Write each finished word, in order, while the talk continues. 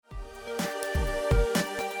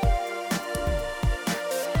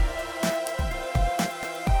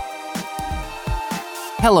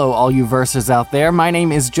Hello, all you versers out there. My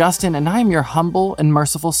name is Justin, and I am your humble and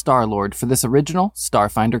merciful Star-Lord for this original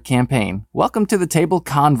Starfinder campaign. Welcome to the Table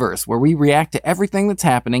Converse, where we react to everything that's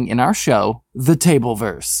happening in our show, The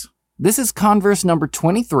Tableverse. This is Converse number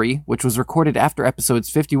 23, which was recorded after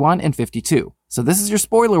episodes 51 and 52. So this is your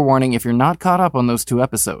spoiler warning if you're not caught up on those two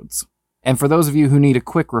episodes. And for those of you who need a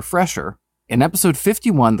quick refresher, in episode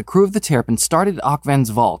 51, the crew of the Terrapin started Okvan's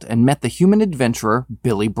vault and met the human adventurer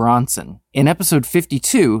Billy Bronson. In episode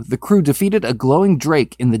 52, the crew defeated a glowing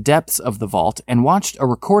drake in the depths of the vault and watched a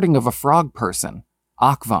recording of a frog person,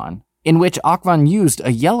 Okvan, in which Okvan used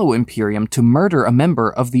a yellow Imperium to murder a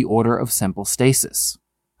member of the Order of Simple Stasis.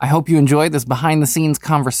 I hope you enjoyed this behind-the-scenes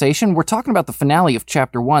conversation. We're talking about the finale of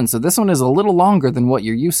Chapter 1, so this one is a little longer than what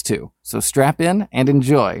you're used to. So strap in and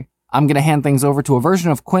enjoy. I'm going to hand things over to a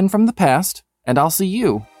version of Quinn from the past, and I'll see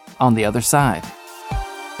you on the other side.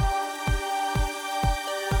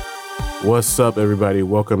 What's up, everybody?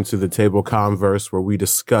 Welcome to the Table Converse, where we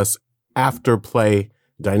discuss after-play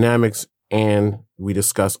dynamics and we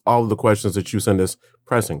discuss all of the questions that you send us,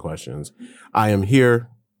 pressing questions. I am here,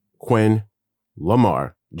 Quinn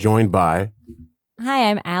Lamar, joined by... Hi,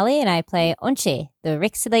 I'm Allie, and I play Onche, the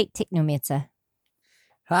Rixilate Technometer.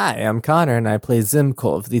 Hi, I'm Connor, and I play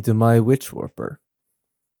Zimkov, the Dumai Witchwarper.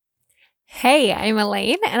 Hey, I'm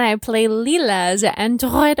Elaine, and I play Lila, the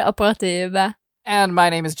android operative. And my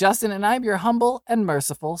name is Justin, and I'm your humble and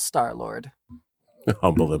merciful Star-Lord.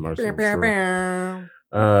 Humble and merciful.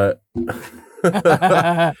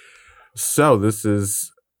 So this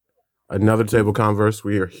is another Table Converse.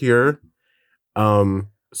 We are here.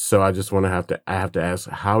 So I just want to have to ask,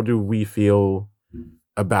 how do we feel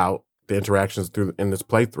about the interactions in this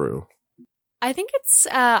playthrough? I think it's,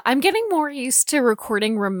 I'm getting more used to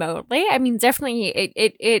recording remotely. I mean, definitely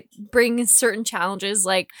it brings certain challenges.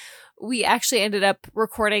 Like, we actually ended up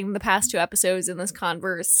recording the past two episodes in this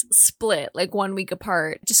Converse split, like 1 week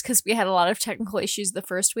apart, just because we had a lot of technical issues the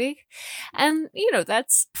first week. And, you know,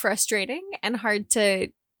 that's frustrating and hard to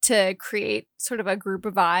create sort of a group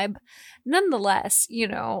vibe. Nonetheless, you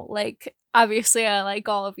know, like, obviously I like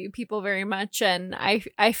all of you people very much, and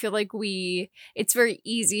I feel like it's very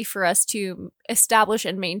easy for us to establish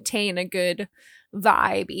and maintain a good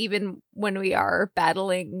vibe even when we are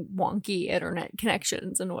battling wonky internet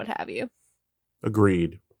connections and what have you.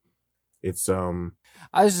 Agreed. It's I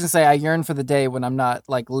was just gonna say, I yearn for the day when I'm not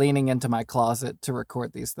like leaning into my closet to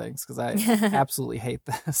record these things, because I absolutely hate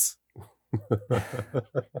this.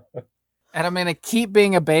 And I'm gonna keep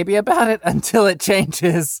being a baby about it until it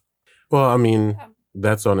changes. Well, I mean,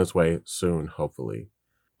 that's on its way soon, hopefully.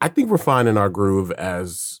 I think we're finding our groove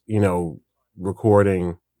as, you know,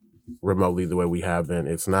 recording remotely the way we have been.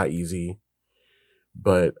 It's not easy,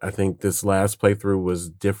 but I think this last playthrough was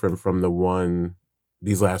different from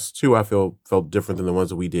these last two I felt different than the ones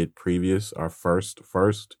that we did previous, our first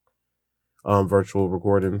virtual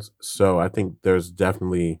recordings. So I think there's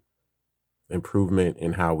definitely improvement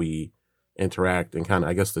in how we interact and kind of,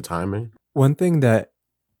 I guess, the timing. One thing that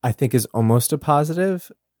I think is almost a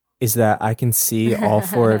positive is that I can see all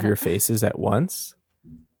four of your faces at once.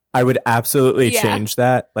 I would absolutely change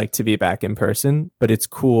that, like, to be back in person, but it's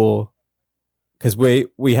cool because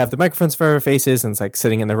we have the microphones for our faces and it's like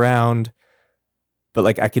sitting in the round, but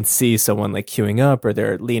like I can see someone like queuing up or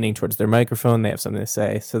they're leaning towards their microphone. They have something to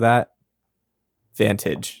say. So that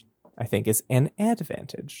vantage, I think, is an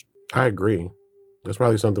advantage. I agree. That's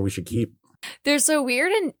probably something we should keep. There's a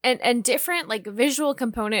weird and different like visual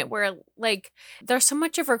component where like there's so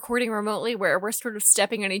much of recording remotely where we're sort of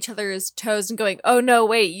stepping on each other's toes and going, oh no,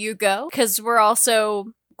 wait, you go. Because we're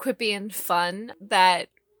also quippy and fun that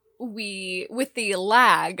with the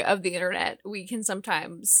lag of the internet, we can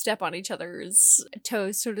sometimes step on each other's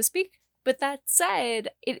toes, so to speak. But that said,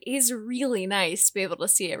 it is really nice to be able to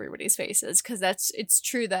see everybody's faces, because it's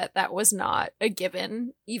true that was not a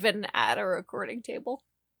given even at a recording table.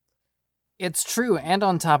 It's true, and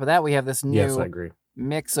on top of that, we have this Yes, I agree.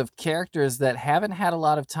 mix of characters that haven't had a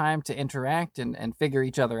lot of time to interact and figure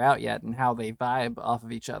each other out yet and how they vibe off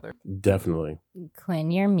of each other. Definitely. Quinn,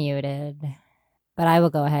 you're muted, but I will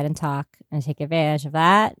go ahead and talk and take advantage of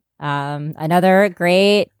that. Another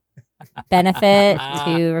great benefit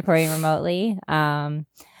to recording remotely. Although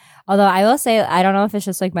I will say, I don't know if it's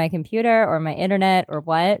just like my computer or my internet or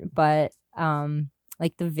what, but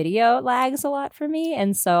like the video lags a lot for me.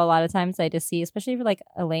 And so a lot of times I just see, especially for like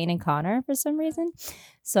Elaine and Connor for some reason.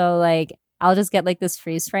 So like I'll just get like this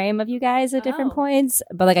freeze frame of you guys at different points,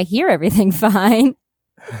 but like I hear everything fine.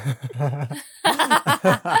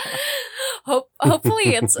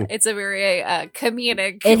 Hopefully it's a very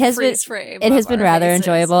comedic freeze frame. It has been rather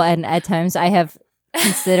enjoyable, and at times I have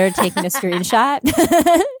consider taking a screenshot.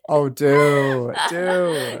 Oh, do.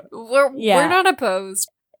 We're not opposed.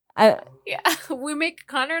 I, Yeah,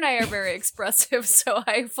 Connor and I are very expressive, so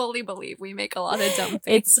I fully believe we make a lot of dumb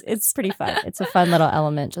faces. it's pretty fun. It's a fun little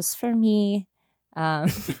element just for me.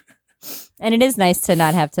 And it is nice to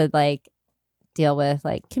not have to like deal with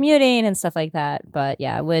like commuting and stuff like that. But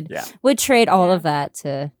yeah, would trade all of that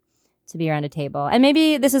to be around a table. And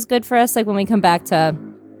maybe this is good for us like when we come back to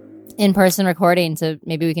in-person recording, so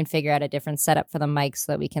maybe we can figure out a different setup for the mic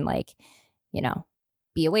so that we can like, you know,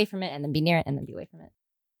 be away from it and then be near it and then be away from it.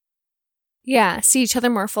 Yeah, see each other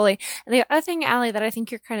more fully. And the other thing, Allie, that I think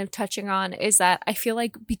you're kind of touching on is that I feel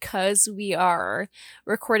like because we are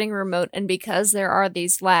recording remote and because there are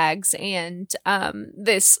these lags and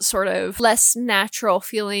this sort of less natural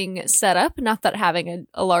feeling setup, not that having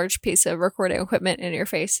a large piece of recording equipment in your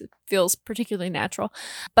face feels particularly natural,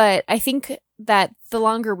 but I think that the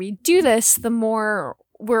longer we do this, the more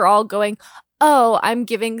we're all going, oh, I'm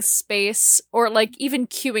giving space, or like even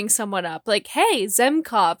queuing someone up. Like, hey,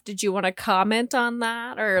 Zemkov, did you want to comment on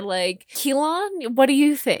that? Or like, Keelan, what do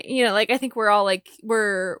you think? You know, like I think we're all like,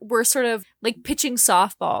 we're sort of like pitching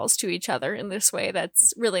softballs to each other in this way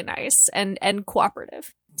that's really nice and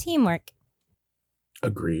cooperative. Teamwork.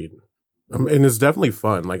 Agreed. And it's definitely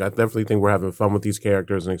fun. Like, I definitely think we're having fun with these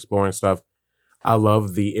characters and exploring stuff. I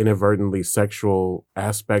love the inadvertently sexual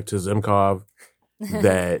aspect to Zemkov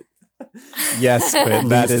that Yes, but that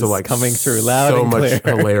leads is to like coming through loud so and much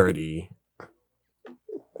clear. hilarity.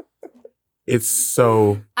 It's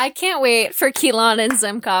so I can't wait for Keelan and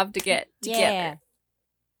Zemkov to get together.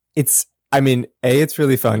 It's, I mean, it's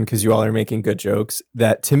really fun because you all are making good jokes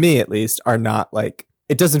that, to me at least, are not like,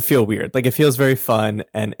 it doesn't feel weird. Like, it feels very fun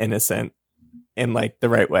and innocent in like the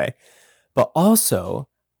right way. But also,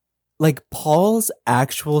 like, Paul's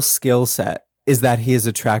actual skill set is that he is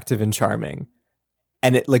attractive and charming.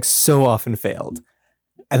 And it like so often failed.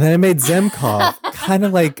 And then I made Zemkov kind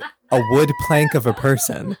of like a wood plank of a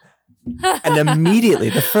person. And immediately,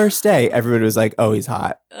 the first day, everybody was like, "Oh, he's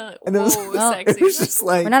hot." And it was, sexy. it was just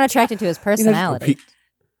like, We're not attracted to his personality.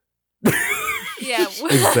 Yeah,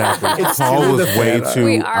 exactly. It's Paul to was the way fan. too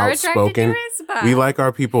we are attracted outspoken. to his vibe. We like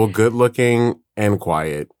our people good looking and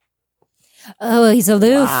quiet. Oh, he's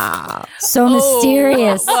aloof. wow. So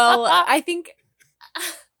mysterious. Well, I think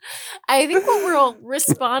what we're all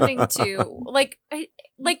responding to,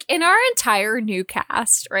 like in our entire new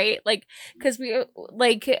cast, right? Like, because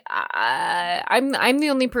I'm the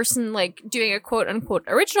only person like doing a quote unquote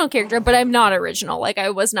original character, but I'm not original. Like,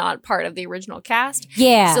 I was not part of the original cast.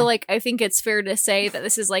 Yeah. So like, I think it's fair to say that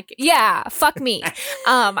this is like, yeah, fuck me.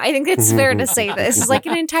 I think it's fair to say this is like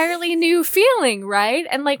an entirely new feeling, right?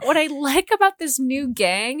 And like, what I like about this new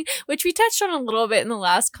gang, which we touched on a little bit in the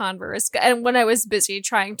last converse, and when I was busy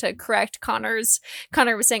trying to correct Connor was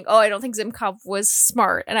saying, oh, I don't think Zemkov was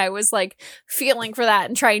smart. And I was like feeling for that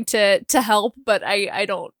and trying to help, but I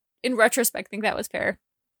don't, in retrospect, think that was fair.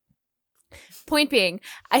 Point being,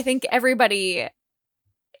 I think everybody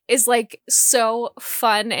is like so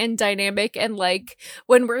fun and dynamic, and like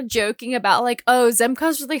when we're joking about like, oh,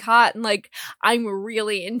 Zemkov's really hot and like I'm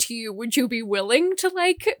really into you, would you be willing to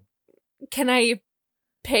like, can I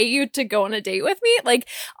pay you to go on a date with me? Like,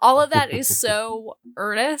 all of that is so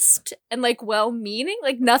earnest and like well-meaning.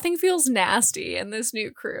 Like, nothing feels nasty in this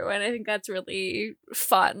new crew, and I think that's really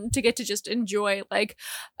fun to get to just enjoy. Like,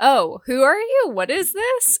 oh, who are you? What is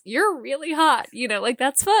this? You're really hot. You know, like,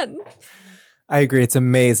 that's fun. I agree. It's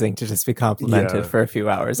amazing to just be complimented Yeah. for a few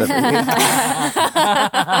hours every week.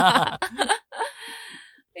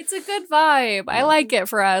 It's a good vibe. I like it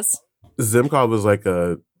for us. Zemkov was like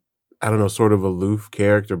a, I don't know, sort of aloof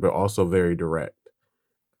character, but also very direct.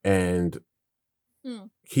 And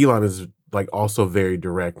Keelan is like also very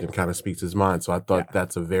direct and kind of speaks his mind. So I thought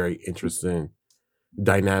that's a very interesting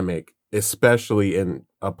dynamic, especially in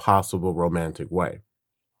a possible romantic way.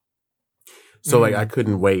 So like, I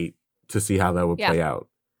couldn't wait to see how that would play out.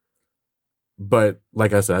 But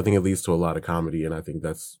like I said, I think it leads to a lot of comedy, and I think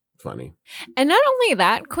that's funny. And not only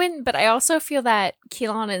that, Quinn, but I also feel that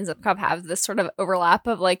Keelan and Zemkov have this sort of overlap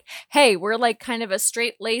of like, hey, we're like kind of a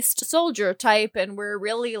straight-laced soldier type, and we're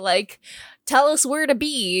really like, tell us where to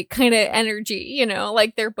be kind of energy, you know?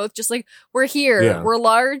 Like, they're both just like, we're here, we're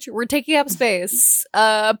large, we're taking up space,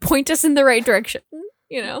 point us in the right direction,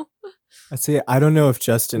 you know? I see. I don't know if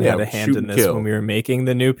Justin had a hand shoot in and this kill. when we were making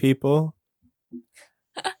the new people,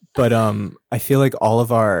 but I feel like all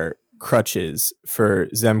of our crutches for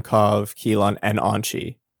Zemkov, Keelan, and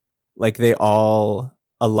Anchi, like, they all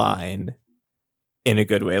align in a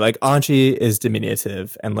good way. Like, Anchi is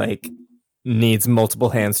diminutive and like needs multiple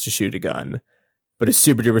hands to shoot a gun, but is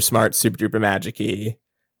super duper smart, super duper magic-y,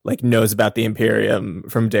 like knows about the Imperium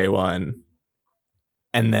from day one.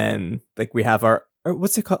 And then like we have our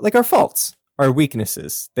what's it called? Like our faults, our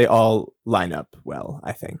weaknesses. They all line up well,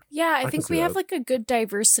 I think. Yeah, I can think see we have that. like a good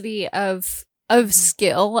diversity of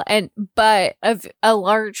skill but of a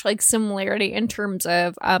large like similarity in terms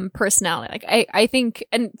of personality. Like I think,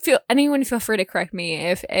 and anyone feel free to correct me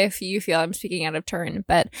if you feel I'm speaking out of turn,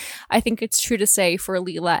 but I think it's true to say for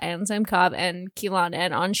Leela and Zemkov and Keelan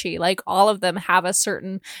and Anshi, like all of them have a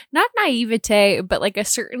certain, not naivete, but like a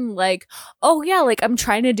certain like, oh yeah, like I'm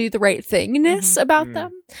trying to do the right thingness about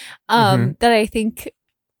them, that I think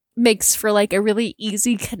makes for like a really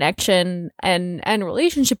easy connection and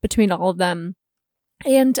relationship between all of them.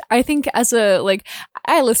 And I think as a, like,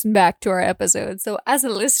 I listened back to our episode, so as a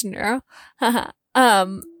listener, I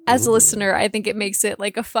think it makes it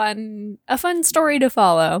like a fun story to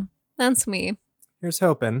follow. That's me. Here's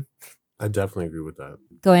hoping. I definitely agree with that.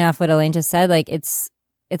 Going off what Elaine just said, like it's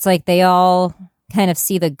like they all kind of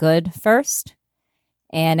see the good first,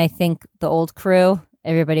 and I think the old crew,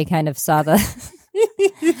 everybody kind of saw the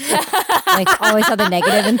like always saw the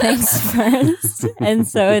negative in things first, and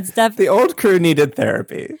so it's definitely The old crew needed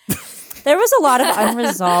therapy. there was a lot of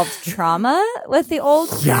unresolved trauma with the old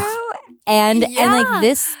crew, and like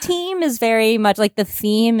this team is very much like the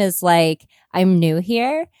theme is like I'm new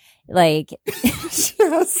here. Like,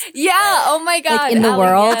 Yeah. Oh my God. like in the Allie,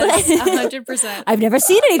 world, yes, 100%. I've never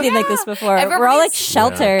seen anything like this before. We're all like Everybody's-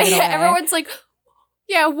 sheltered. in a way. Everyone's like,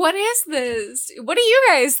 yeah, what is this? What do you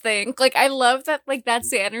guys think? Like, I love that, like, that's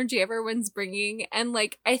the energy everyone's bringing. And,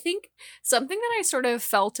 like, I think something that I sort of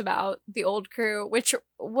felt about the old crew, which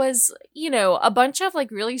was, you know, a bunch of,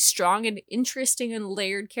 like, really strong and interesting and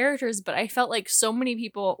layered characters, but I felt like so many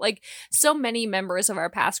people, like, so many members of our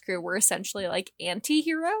past crew were essentially, like,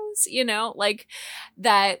 anti-heroes, you know? Like,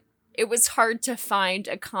 that it was hard to find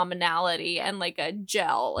a commonality and like a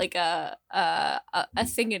gel, like a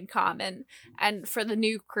thing in common. And for the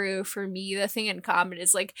new crew, for me, the thing in common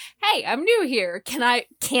is like, hey, I'm new here. Can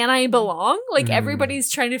I belong? Like everybody's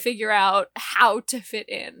trying to figure out how to fit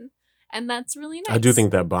in. And that's really nice. I do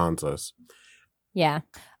think that bonds us. Yeah.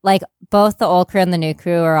 Like both the old crew and the new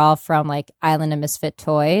crew are all from like Island of Misfit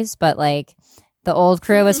Toys, but like the old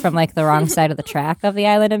crew is from like the wrong side of the track of the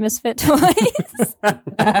Island of Misfit Toys. They're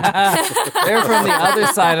from the other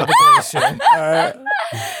side of the glacier.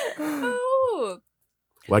 Ooh.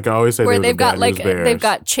 Like I always say, Where there's they've a got bad like news bears. they've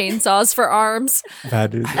got chainsaws for arms.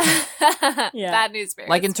 Bad news. Bad news bears.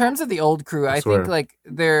 Like in terms of the old crew, I swear. think like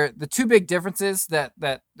they're the two big differences that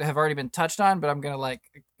have already been touched on, but I'm gonna like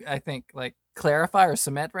I think like clarify or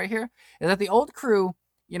cement right here is that the old crew,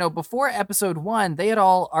 you know, before episode 1, they had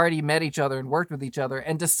all already met each other and worked with each other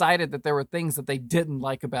and decided that there were things that they didn't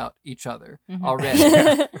like about each other already.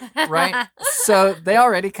 Right? So they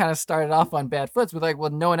already kind of started off on bad foots with like,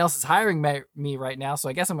 well, no one else is hiring me right now, so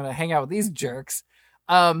I guess I'm going to hang out with these jerks.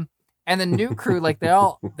 And the new crew, like they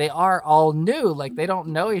are all new, like they don't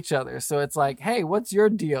know each other. So it's like, hey, what's your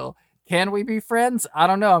deal? Can we be friends? I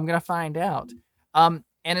don't know. I'm going to find out.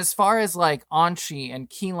 And as far as like Anshi and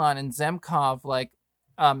Keelan and Zemkov, like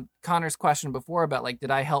Connor's question before about like,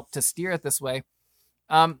 did I help to steer it this way?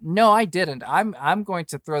 No, I didn't. I'm going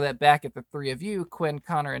to throw that back at the three of you, Quinn,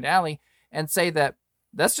 Connor, and Allie, and say that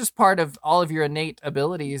that's just part of all of your innate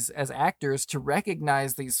abilities as actors to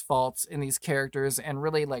recognize these faults in these characters and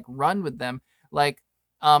really like run with them. Like,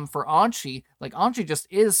 for Anshi, like Anshi just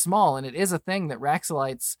is small, and it is a thing that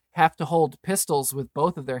Raxalites have to hold pistols with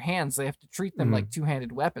both of their hands. They have to treat them like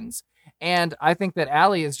two-handed weapons. And I think that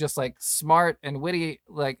Allie is just like smart and witty,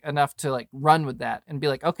 like enough to like run with that and be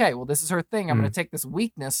like, okay, well, this is her thing. I'm going to take this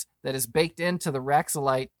weakness that is baked into the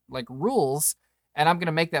Raxalite like rules, and I'm going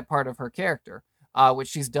to make that part of her character, which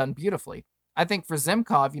she's done beautifully. I think for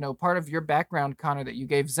Zemkov, you know, part of your background, Connor, that you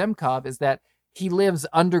gave Zemkov is that he lives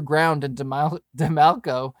underground in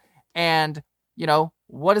Demalco, and you know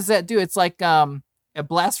what does that do? It's like a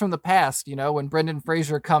blast from the past. You know, when Brendan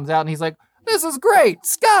Fraser comes out and he's like, "This is great,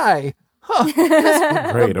 Sky, huh, this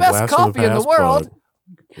is Great, the a best blast coffee from the in the past world."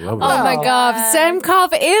 plug. Love Oh that. my God,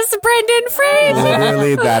 Zemkov is Brendan Fraser.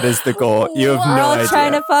 Literally, that is the goal. You have We're no all idea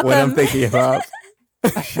trying to fuck what I'm him. thinking about.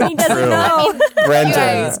 He doesn't True. know. Brendan.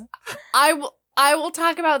 Guys, I will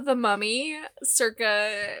talk about The Mummy, circa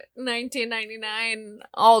 1999,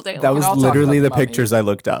 all day That long. was all talk literally about the the mummy. pictures I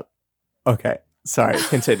looked up. Okay, sorry.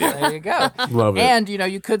 Continue. There you go. Love it. And you know,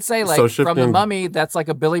 you could say like So from the shifting- Mummy, that's like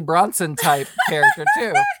a Billy Bronson type character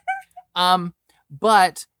too.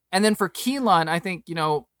 But and then for Keelan, I think you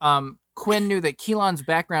know, Quinn knew that Keelan's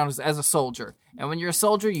background was as a soldier, And when you're a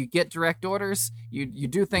soldier, you get direct orders. You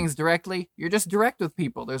do things directly. You're just direct with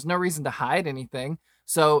people. There's no reason to hide anything.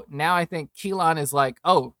 So now I think Keelan is like,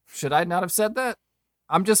 oh, should I not have said that?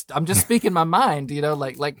 I'm just speaking my mind,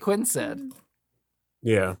 like Quinn said.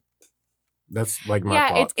 Yeah. That's like my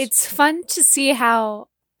thoughts. It's fun to see how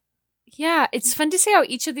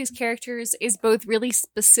each of these characters is both really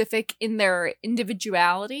specific in their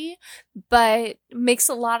individuality, but makes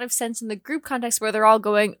a lot of sense in the group context where they're all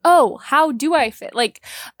going, oh, how do I fit? Like,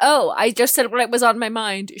 oh, I just said what was on my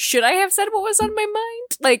mind. Should I have said what was on my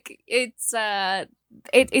mind? Like, it's a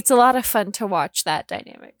lot of fun to watch that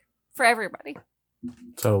dynamic for everybody.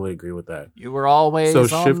 Totally agree with that. You were always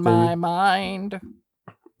on my mind.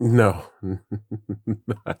 No.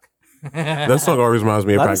 That song always reminds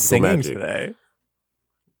me of Practical Magic. Today.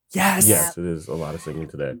 Yes. Yes, it is a lot of singing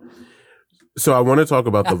today. So I want to talk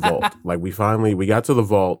about the vault. Like we got to the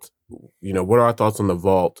vault. What are our thoughts on the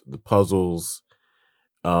vault, the puzzles,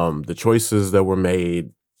 the choices that were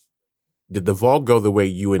made? Did the vault go the way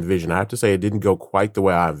you envisioned? I have to say it didn't go quite the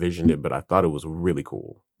way I envisioned it, but I thought it was really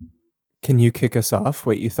cool. Can you kick us off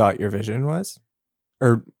what you thought your vision was?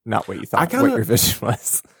 Or not what you thought, what your vision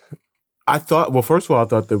was? I thought, well, first of all, I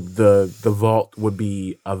thought the vault would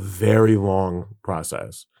be a very long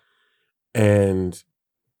process. And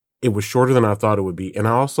it was shorter than I thought it would be. And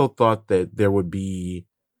I also thought that there would be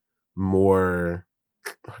more,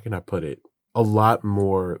 how can I put it? A lot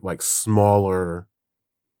more like smaller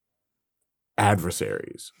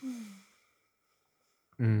adversaries.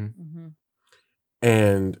 Mm-hmm.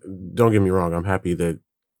 And don't get me wrong, I'm happy that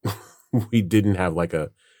we didn't have like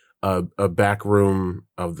a back room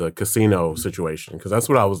of the casino situation, because that's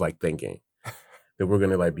what I was like thinking, that we're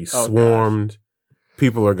gonna like be swarmed,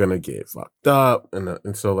 people are gonna get fucked up,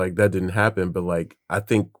 and so like that didn't happen. But like I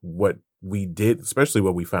think what we did, especially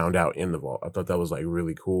what we found out in the vault, I thought that was like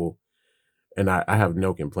really cool, and I have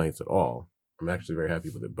no complaints at all. I'm actually very happy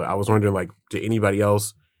with it. But I was wondering, like, did anybody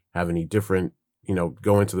else have any different,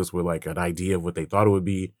 go into this with like an idea of what they thought it would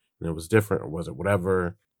be, and it was different, or was it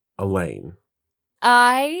whatever? Elaine.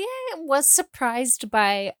 I was surprised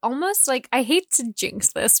by almost like, I hate to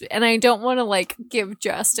jinx this and I don't want to like give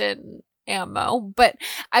Justin ammo, but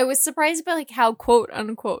I was surprised by like how quote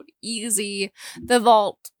unquote easy the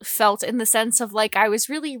vault felt, in the sense of like I was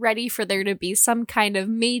really ready for there to be some kind of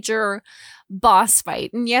major boss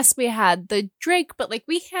fight. And yes, we had the Drake, but like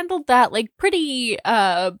we handled that like pretty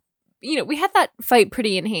we had that fight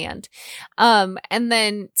pretty in hand. And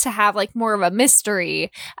then to have like more of a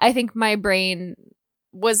mystery, I think my brain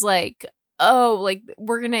was like, oh, like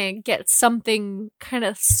we're gonna get something kind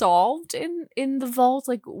of solved in the vault.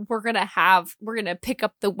 Like we're gonna pick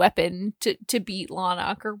up the weapon to beat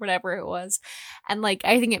Lanok or whatever it was. And like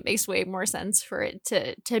I think it makes way more sense for it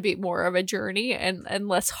to be more of a journey and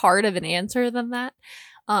less hard of an answer than that.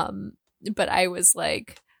 But I was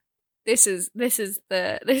like, This is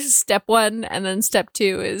step one, and then step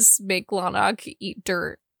two is make Lanok eat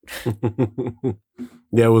dirt.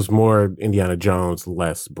 Yeah, it was more Indiana Jones,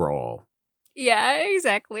 less brawl. Yeah,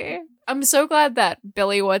 exactly. I'm so glad that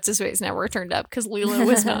Billy What's-His-Face never turned up, because Leela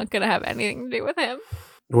was not going to have anything to do with him.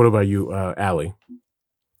 What about you, Allie?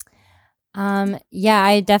 Yeah,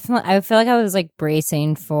 I feel like I was like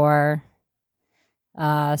bracing for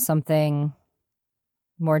something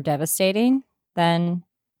more devastating than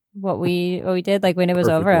what we did. Like when it was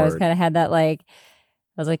Perfect over, word. I was kind of had that like,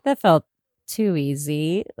 I was like, that felt too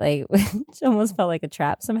easy. Like it almost felt like a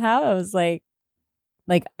trap somehow. I was like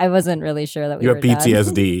I wasn't really sure that we you were have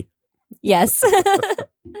PTSD. done. Yes.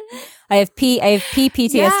 I have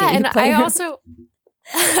PTSD. Yeah, and I also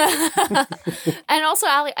and also,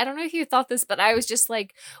 Allie, I don't know if you thought this, but I was just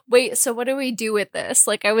like, wait, so what do we do with this?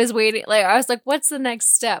 Like I was waiting, like I was like, what's the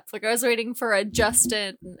next step? Like I was waiting for a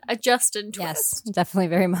Justin twist. Yes, definitely,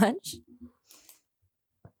 very much.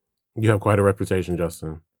 You have quite a reputation,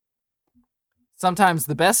 Justin. Sometimes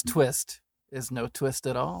the best twist is no twist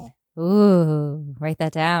at all. Ooh, write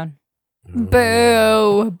that down.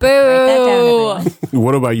 Boo! Boo! Write that down, everyone.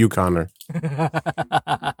 What about you, Connor?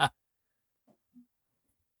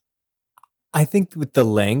 I think with the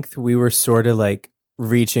length, we were sort of like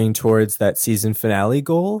reaching towards that season finale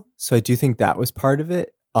goal. So I do think that was part of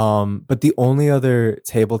it. But the only other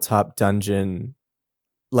tabletop dungeon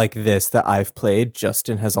like this that I've played,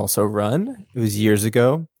 Justin has also run. It was years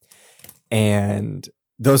ago. And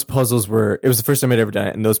those puzzles it was the first time I'd ever done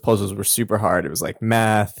it. And those puzzles were super hard. It was like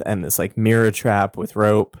math and this like mirror trap with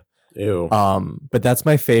rope. Ew. But that's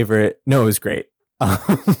my favorite. No, it was great.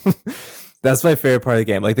 That's my favorite part of the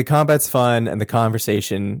game. Like the combat's fun and the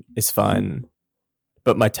conversation is fun.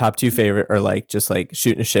 But my top two favorite are like just like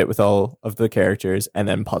shooting a shit with all of the characters and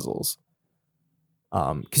then puzzles.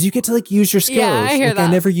 Because you get to like use your skills. Yeah, I hear like, that.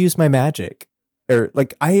 I never use my magic, or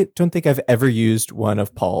like I don't think I've ever used one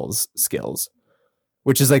of Paul's skills,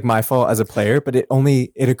 which is like my fault as a player. But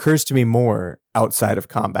it occurs to me more outside of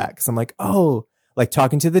combat because I'm like, oh, like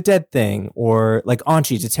talking to the dead thing, or like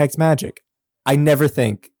Anchi detects magic. I never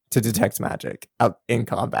think to detect magic out in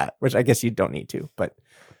combat, which I guess you don't need to, but.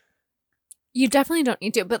 You definitely don't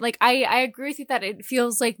need to, but like I agree with you that it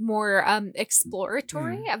feels like more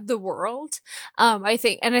exploratory of the world. I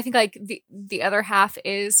think like the other half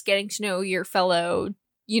is getting to know your fellow,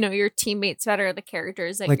 your teammates better, the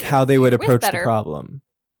characters that like you're how they would with approach better. the problem.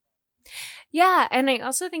 Yeah, and I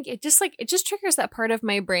also think it just triggers that part of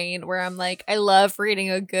my brain where I'm like, I love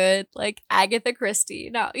reading a good like Agatha Christie.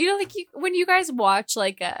 No, like when you guys watch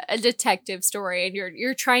like a detective story and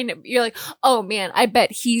you're like, oh man, I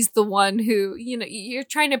bet he's the one who, you're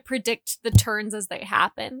trying to predict the turns as they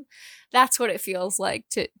happen. That's what it feels like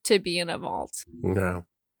to be in a vault. Yeah.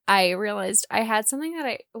 I realized I had something that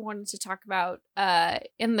I wanted to talk about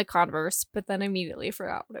in the converse, but then immediately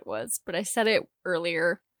forgot what it was. But I said it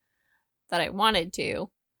earlier that I wanted to,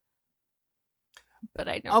 but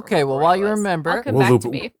I don't. Okay, well, while you remember, I'll come back to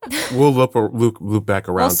me. We'll loop back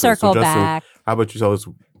around. We'll to it. circle So Justin, back. how about you tell us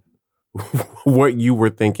what you were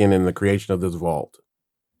thinking in the creation of this vault?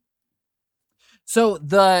 So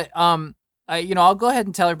the I'll go ahead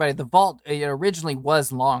and tell everybody the vault originally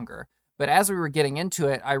was longer, but as we were getting into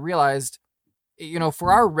it, I realized,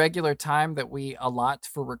 for our regular time that we allot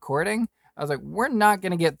for recording, I was like, we're not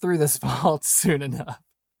going to get through this vault soon enough.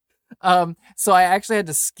 So I actually had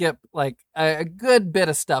to skip like a good bit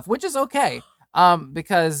of stuff, which is okay.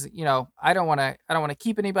 Because I don't want to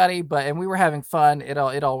keep anybody, and we were having fun. It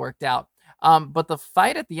all worked out. But the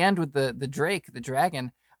fight at the end with the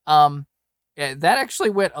dragon, that actually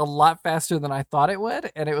went a lot faster than I thought it would,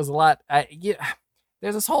 and it was a lot.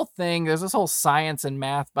 There's this whole science and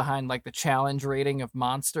math behind like the challenge rating of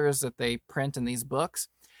monsters that they print in these books.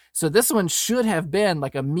 So this one should have been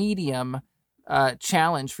like a medium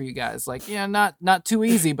challenge for you guys, like not too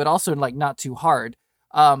easy, but also like not too hard.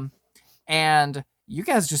 And you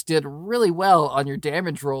guys just did really well on your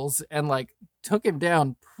damage rolls and like took him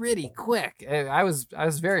down pretty quick. I was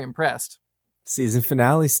very impressed. Season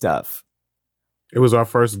finale stuff. It was our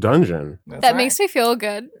first dungeon. That makes me feel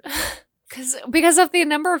good. Because of the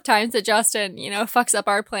number of times that Justin, fucks up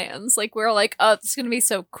our plans. Like, we're like, oh, this is going to be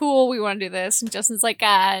so cool. We want to do this. And Justin's like,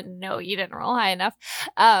 no, you didn't roll high enough.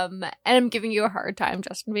 And I'm giving you a hard time,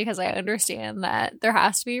 Justin, because I understand that there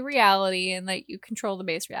has to be reality and that you control the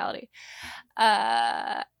base reality.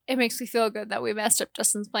 It makes me feel good that we messed up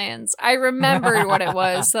Justin's plans. I remembered what it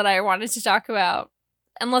was that I wanted to talk about.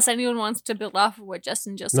 Unless anyone wants to build off of what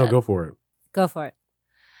Justin just said. No, go for it. Go for it.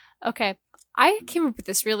 Okay. I came up with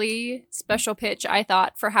this really special pitch, I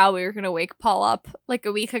thought, for how we were going to wake Paul up like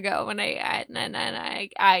a week ago. And I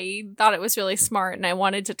thought it was really smart. And I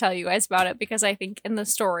wanted to tell you guys about it because I think in the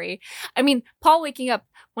story, Paul waking up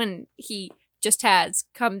when he just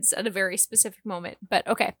comes at a very specific moment. But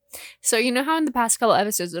okay. So you know how in the past couple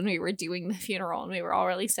episodes when we were doing the funeral and we were all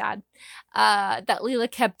really sad, that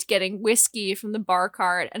Leela kept getting whiskey from the bar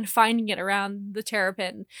cart and finding it around the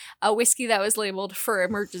terrapin, a whiskey that was labeled for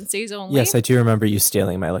emergencies only. Yes, I do remember you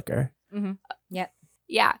stealing my liquor. Mm-hmm. Yep.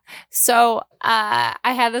 Yeah. So I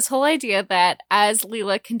had this whole idea that as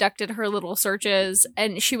Leela conducted her little searches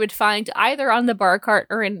and she would find either on the bar cart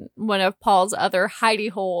or in one of Paul's other hidey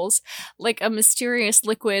holes, like a mysterious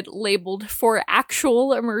liquid labeled for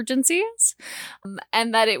actual emergencies.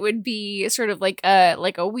 And that it would be sort of like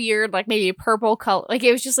a weird, like maybe purple color. Like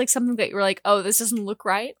it was just like something that you were like, oh, this doesn't look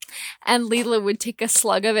right. And Leela would take a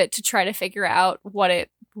slug of it to try to figure out what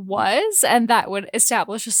it was, and that would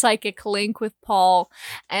establish a psychic link with Paul,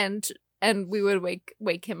 and we would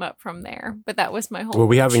wake him up from there. But that was my whole. Well,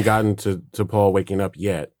 we haven't gotten to Paul waking up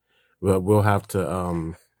yet, but we'll have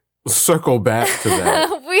to circle back to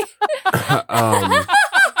that. we have.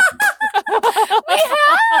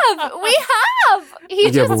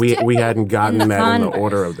 But we hadn't gotten that in the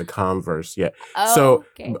order of the converse yet. Oh, so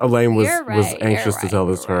okay. Elaine was anxious to tell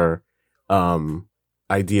us her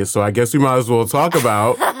idea. So I guess we might as well talk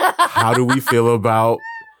about how do we feel about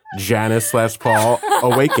Janice/Paul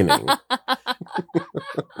awakening.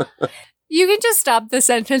 You can just stop the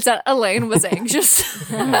sentence that Elaine was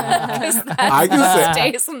anxious. I can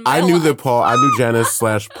say I knew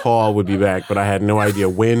Janice/Paul would be back, but I had no idea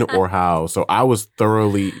when or how. So I was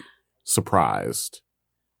thoroughly surprised.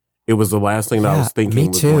 It was the last thing that I was thinking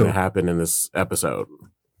was going to happen in this episode.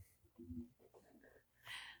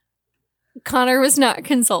 Connor was not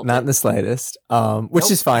consulted. Not in the slightest, which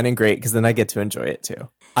is fine and great because then I get to enjoy it too.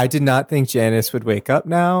 I did not think Janice would wake up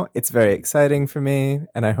now. It's very exciting for me,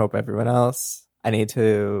 and I hope everyone else. I need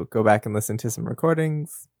to go back and listen to some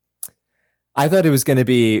recordings. I thought it was going to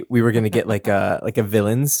be, we were going to get like a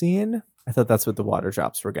villain scene. I thought that's what the water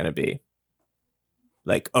drops were going to be.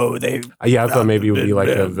 Like, oh, they... Yeah, I thought maybe it would be like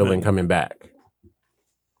a villain coming back.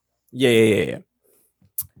 Yeah.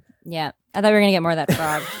 Yeah, I thought we were gonna get more of that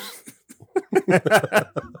frog.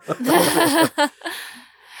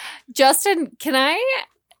 Justin, can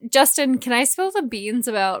I spill the beans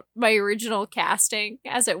about my original casting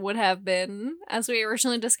as it would have been as we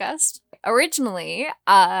originally discussed? Originally,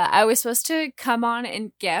 I was supposed to come on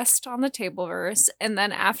and guest on the Tableverse, and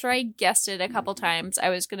then after I guested a couple times,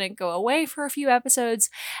 I was going to go away for a few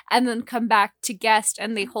episodes and then come back to guest,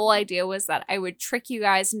 and the whole idea was that I would trick you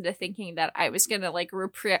guys into thinking that I was going to like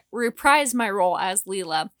reprise my role as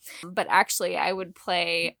Leela, but actually I would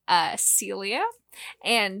play Celia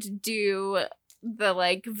and do the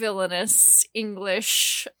like villainous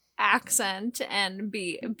English accent and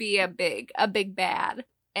be a big bad.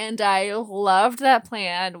 And I loved that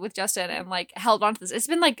plan with Justin and like held on to this. It's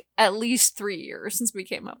been like at least 3 years since we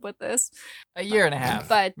came up with this. A year and a half,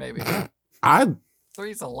 but maybe.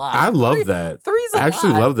 Three's a lot. I love that. Three's a lot. I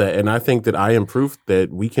actually love that. And I think that I am proof that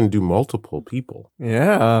we can do multiple people.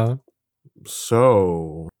 Yeah.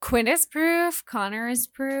 So Quinn is proof, Connor is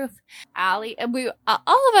proof, Allie, and we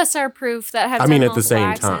all of us are proof that have. I mean, done at the same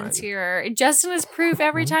accents time. here. Justin is proof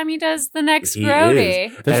every time he does the next He Brody.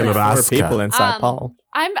 is. There's like 4 Nebraska. people inside Paul.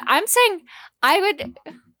 I'm saying I would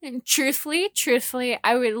truthfully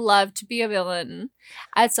I would love to be a villain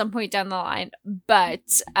at some point down the line, but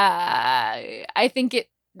I think it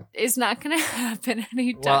is not going to happen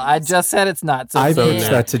anytime. Well, I just said it's not. So I so pitched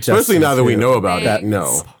now. that to Justin. especially now that we too. know about that. Thanks.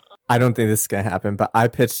 No. I don't think this is going to happen, but I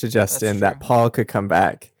pitched to Justin true. that Paul could come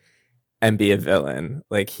back and be a villain.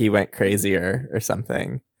 Like he went crazier or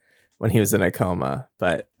something when he was in a coma,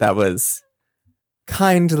 but that was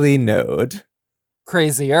kindly noted.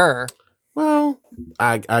 Crazier. Well,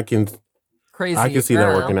 I can Crazy. see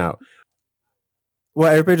that working out. Well,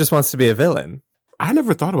 everybody just wants to be a villain. I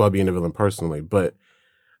never thought about being a villain personally, but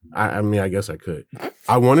I mean, I guess I could.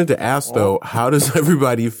 I wanted to ask though, how does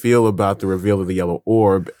everybody feel about the reveal of the yellow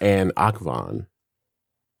orb and Akvan?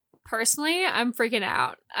 Personally, I'm freaking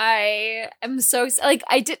out. I am so like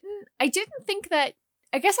I didn't think that.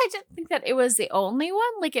 I guess I didn't think that it was the only one.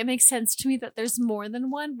 Like, it makes sense to me that there's more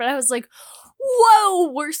than one, but I was like,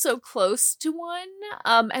 whoa, we're so close to one.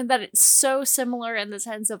 And that it's so similar in the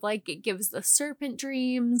sense of, like, it gives the serpent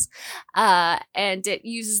dreams, and it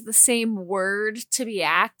uses the same word to be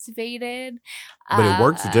activated. But it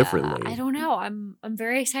works differently. I don't know. I'm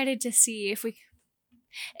very excited to see if we...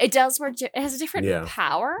 It does work. It has a different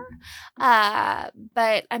power,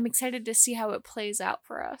 but I'm excited to see how it plays out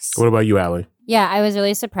for us. What about you, Allie? Yeah, I was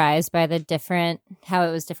really surprised by how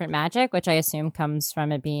it was different magic, which I assume comes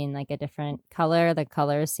from it being like a different color. The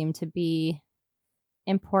colors seem to be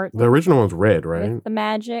important. The original one's red, right? With the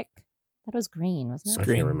magic. That was green, wasn't I it?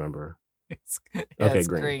 Green. can't remember. Okay, Okay,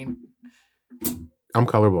 green. I'm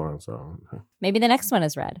colorblind, so Maybe the next one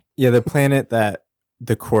is red. Yeah, the planet that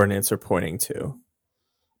the coordinates are pointing to.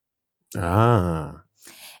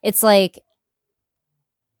 It's like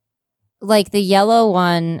the yellow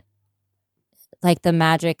one, like the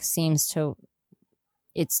magic seems to,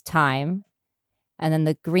 it's time. And then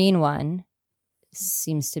the green one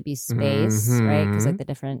seems to be space, right? Because like the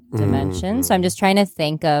different dimensions. So I'm just trying to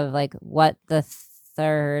think of like what the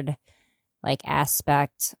third like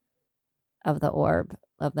aspect of the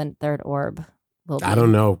third orb will be. I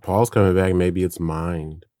don't know. Paul's coming back. Maybe it's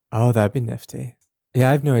mind. Oh, that'd be nifty. Yeah,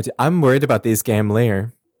 I have no idea. I'm worried about these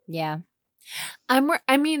Gamlier. Yeah.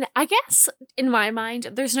 I mean, I guess in my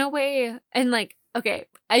mind, there's no way. And like, okay,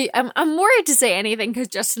 I'm worried to say anything because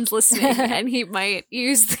Justin's listening and he might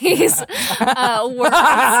use these words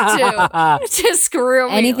to screw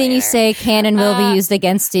me. Anything you later. say can and will be used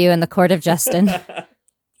against you in the court of Justin.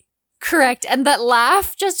 Correct. And that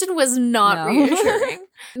laugh, Justin, was not No. reassuring.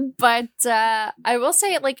 But I will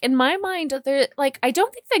say, like, in my mind, I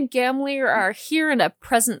don't think the Gamlier are here in a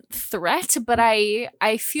present threat, but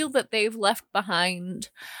I feel that they've left behind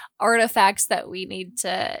artifacts that we need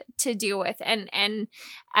to deal with. And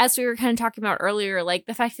as we were kind of talking about earlier, like,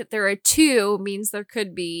 the fact that there are 2 means there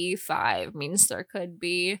could be 5, means there could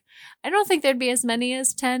be... I don't think there'd be as many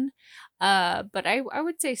as 10. But I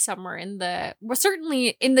would say somewhere certainly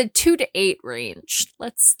in the 2 to 8 range.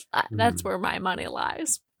 That's where my money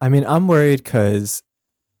lies. I mean, I'm worried because,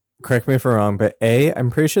 correct me if I'm wrong, but A, I'm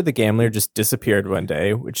pretty sure the Gamlier just disappeared one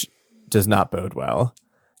day, which does not bode well.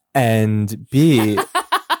 And B,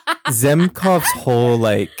 Zemkov's whole,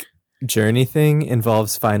 like, journey thing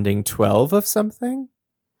involves finding 12 of something.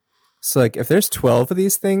 So like if there's 12 of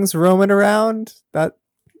these things roaming around, that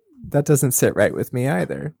doesn't sit right with me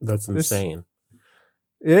either. That's insane.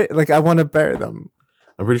 I want to bear them.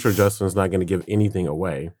 I'm pretty sure Justin's not going to give anything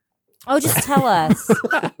away. Oh, just tell us.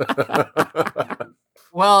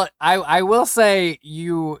 Well, I will say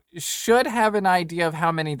you should have an idea of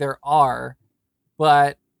how many there are,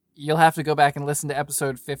 but you'll have to go back and listen to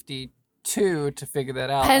episode 52 to figure that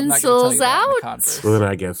out. Pencils out. Well, then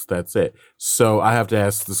I guess that's it. So I have to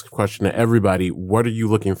ask this question to everybody. What are you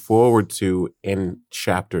looking forward to in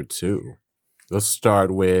chapter 2? Let's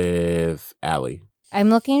start with Allie. I'm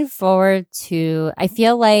looking forward to, I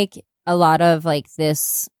feel like a lot of like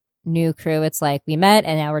this new crew, it's like we met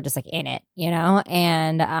and now we're just like in it, you know?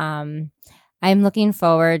 And I'm looking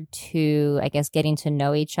forward to, I guess, getting to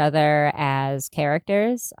know each other as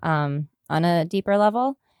characters on a deeper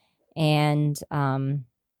level. And,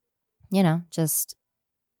 you know, just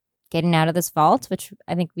getting out of this vault, which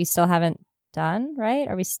I think we still haven't done, right?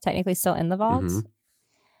 Are we technically still in the vault?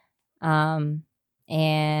 Mm-hmm.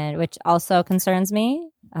 And which also concerns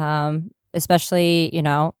me, especially, you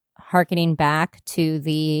know, harkening back to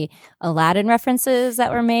the Aladdin references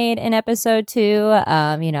that were made in episode 2.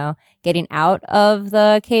 You know, getting out of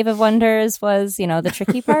the Cave of Wonders was, you know, the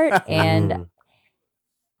tricky part. And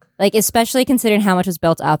like, especially considering how much was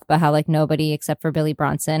built up about how like nobody except for Billy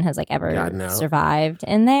Bronson has like ever survived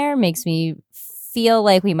in there, makes me feel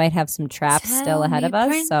like we might have some traps still ahead of us.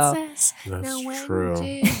 Princess, So that's now true. When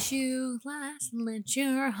did you last let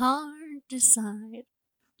your heart decide?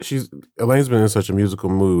 Elaine's been in such a musical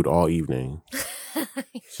mood all evening.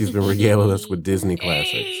 She's been regaling us with Disney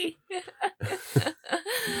classics.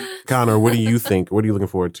 Connor, what do you think? What are you looking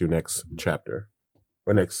forward to next chapter?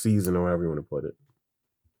 Or next season, or however you want to put it?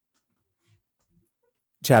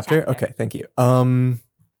 Chapter? Okay, thank you.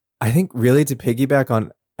 I think really to piggyback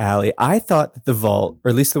on Allie, I thought that the vault, or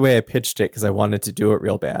at least the way I pitched it, because I wanted to do it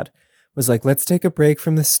real bad, was like, let's take a break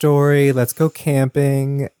from the story. Let's go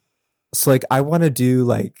camping. So like, I want to do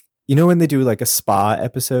like, you know, when they do like a spa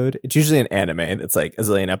episode, it's usually an anime that's like a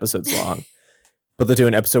zillion episodes long, but they'll do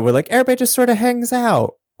an episode where like everybody just sort of hangs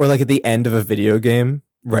out, or like at the end of a video game,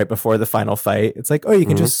 right before the final fight. It's like, oh, you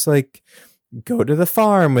can just like go to the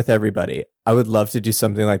farm with everybody. I would love to do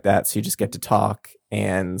something like that. So you just get to talk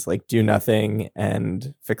and like do nothing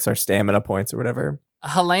and fix our stamina points or whatever.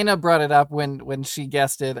 Helena brought it up when she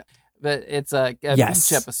guessed it, that it's a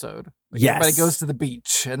beach episode. Like everybody goes to the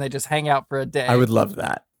beach and they just hang out for a day. I would love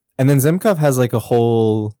that. And then Zemkov has like a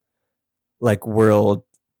whole like world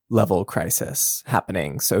level crisis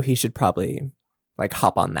happening. So he should probably like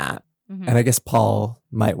hop on that. Mm-hmm. And I guess Paul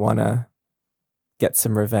might want to get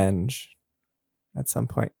some revenge at some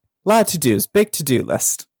point. A lot of to-dos, big to-do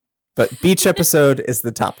list. But beach episode is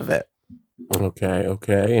the top of it.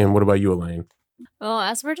 Okay. And what about you, Elaine? Well,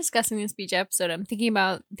 as we're discussing this beach episode, I'm thinking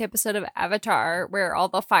about the episode of Avatar where all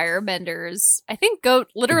the firebenders, I think, go to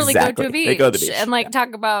a beach. They go to the beach and like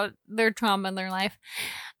talk about their trauma in their life.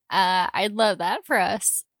 I'd love that for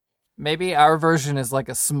us. Maybe our version is like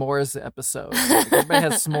a s'mores episode. Like everybody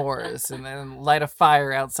has s'mores and then light a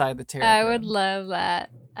fire outside the terrace. I would love that.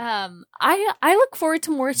 I look forward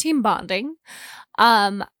to more team bonding.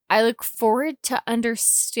 I look forward to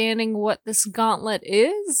understanding what this gauntlet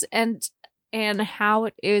is and how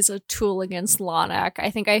it is a tool against Lonak. I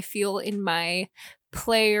think I feel in my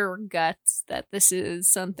player guts that this is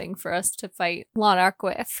something for us to fight Lonak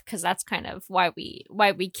with, because that's kind of why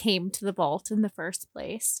we came to the vault in the first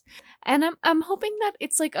place. And I'm hoping that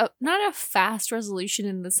it's like not a fast resolution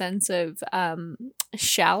in the sense of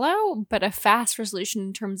shallow, but a fast resolution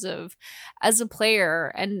in terms of, as a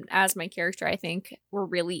player and as my character, I think we're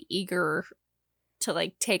really eager to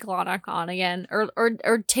like take Lonak on again, or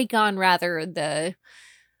take on rather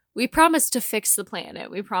we promised to fix the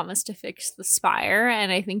planet. We promised to fix the spire,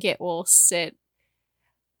 and I think it will sit,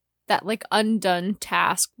 that like undone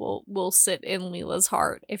task will sit in Leela's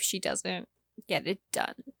heart if she doesn't get it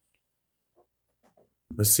done.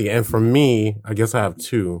 Let's see. And for me, I guess I have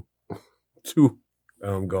two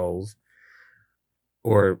goals,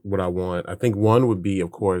 or what I want. I think one would be,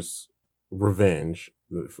 of course, revenge.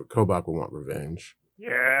 Kobach would want revenge.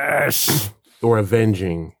 Yes. Or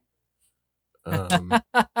avenging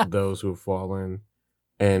those who have fallen,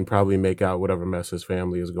 and probably make out whatever mess his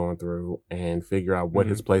family is going through and figure out what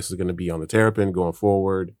his place is going to be on the Terrapin going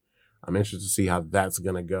forward. I'm interested to see how that's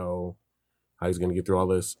going to go, how he's going to get through all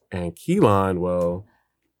this. And Keelan, well,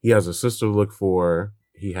 he has a sister to look for.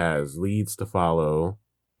 He has leads to follow.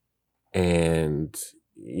 And,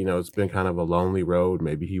 you know, it's been kind of a lonely road.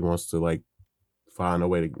 Maybe he wants to like find a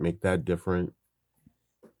way to make that different.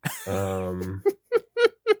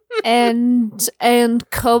 And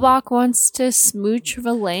Kobach wants to smooch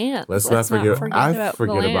Valant. Let's not forget. I about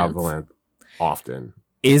forget Valant. about Valant often.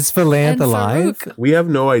 Is Valant And alive? Farouk. We have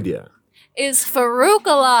no idea. Is Farouk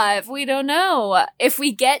alive? We don't know. If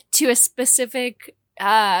we get to a specific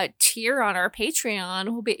tier on our Patreon,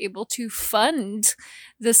 we'll be able to fund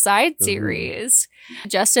the side series.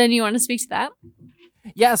 Justin, you want to speak to that?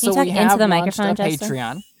 Yeah, so talk we into have the launched microphone, a Justin?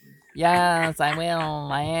 Patreon. Yes, I will.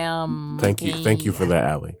 I am. Thank you for that,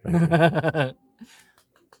 Allie. Thank you. 10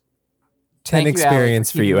 Thank you,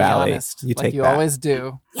 experience Allie, for you, keeping me Allie. honest, You like take you that. always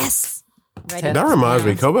do. Yes. Ten- That reminds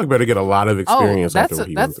me, Kobach better get a lot of experience that's after a- what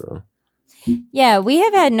he that's- went through. Yeah, we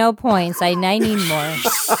have had no points. I need more.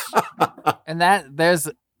 And that there's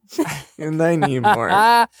And I need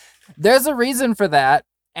more. there's a reason for that,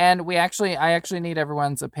 and I actually need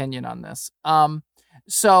everyone's opinion on this.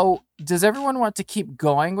 So does everyone want to keep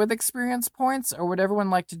going with experience points, or would everyone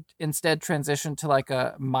like to instead transition to like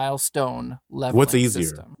a milestone level? What's easier?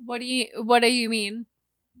 System? What do you mean?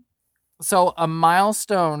 So a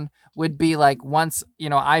milestone would be like once,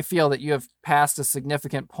 I feel that you have passed a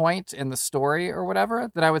significant point in the story or whatever,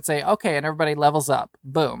 then I would say, okay, and everybody levels up.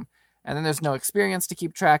 Boom. And then there's no experience to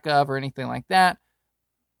keep track of or anything like that.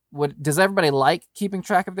 Does everybody like keeping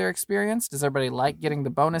track of their experience? Does everybody like getting the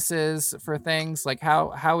bonuses for things? Like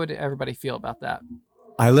how would everybody feel about that?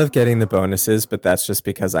 I love getting the bonuses, but that's just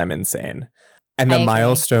because I'm insane. And I the agree.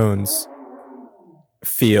 milestones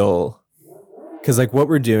feel, because like what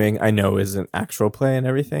we're doing, I know isn't actual play and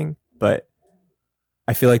everything, but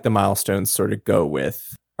I feel like the milestones sort of go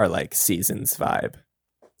with our like seasons vibe.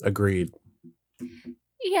 Agreed.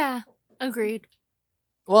 Yeah, agreed.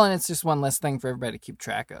 Well, and it's just one less thing for everybody to keep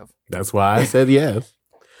track of. That's why I said yes.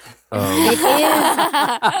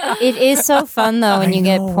 It is so fun though when I you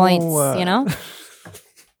get know. points, you know?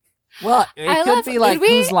 Well, it I could love- be like could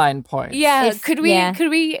we- whose line points. Yeah, could yeah.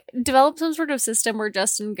 we develop some sort of system where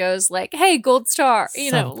Justin goes like, "Hey, gold star,"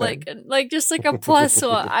 Something. like just like a plus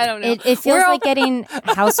one. I don't know. It feels We're all- like getting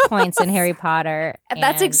house points in Harry Potter.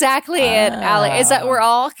 That's and- exactly it, Allie. Is that Ah. we're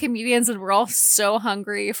all comedians and we're all so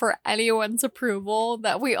hungry for anyone's approval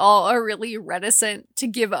that we all are really reticent to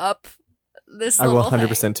give up this. I will little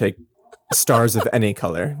 100% take stars of any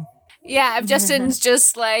color. Yeah, if Justin's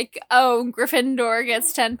just like, oh, Gryffindor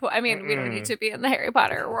gets 10 points. I mean, we don't need to be in the Harry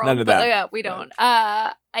Potter world. None of but that. yeah, we don't.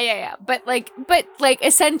 Yeah. But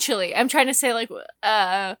essentially, I'm trying to say like,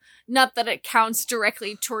 not that it counts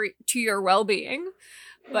directly to your well-being,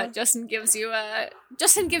 but Justin gives you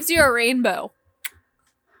a rainbow.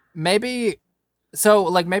 Maybe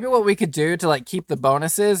what we could do to like keep the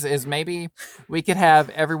bonuses is maybe we could have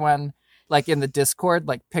everyone like in the Discord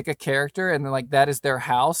like pick a character and then like that is their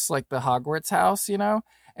house, like the Hogwarts house,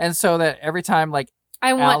 and so that every time like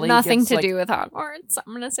I want Allie nothing gets, to like- do with Hogwarts.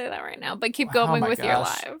 I'm gonna say that right now. But keep Oh going my with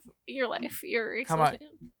gosh. your life. You're Come on. excited.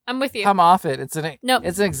 I'm with you. come off it, it's an Nope.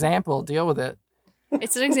 it's an example. Deal with it.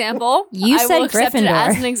 It's an example. You I said will accept it Gryffindor.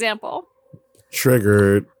 as an example.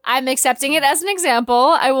 Triggered. I'm accepting it as an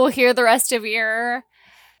example. I will hear the rest of your.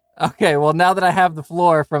 Okay, well now that I have the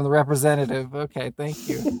floor from the representative, okay, thank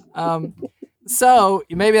you. So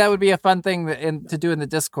maybe that would be a fun thing to do in the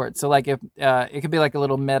Discord. So like if it could be like a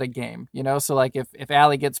little meta game, So like if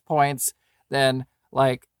Allie gets points, then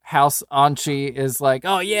like House Anchi is like,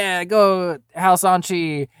 oh yeah, go House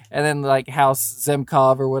Anchi, and then like House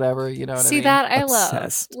Zemkov or whatever, you know what See I mean? that? I love.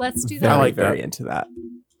 Obsessed. Let's do Very, that. I like very that. into that.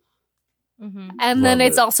 Mhm. And then Love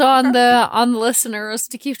it's it. also on the listeners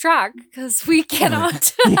to keep track because we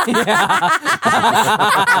cannot.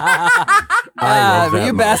 I love that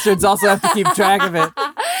you mode. bastards also have to keep track of it.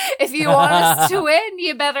 If you want us to win,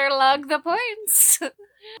 you better lug the points.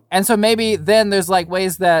 And so maybe then there's like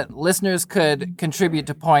ways that listeners could contribute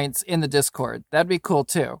to points in the Discord. That'd be cool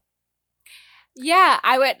too. Yeah,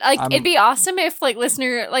 I would like. I'm- It'd be awesome if like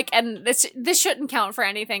listener like, and this shouldn't count for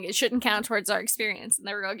anything. It shouldn't count towards our experience in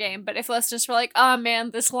the real game. But if listeners were like, "Oh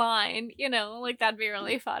man, this line," like that'd be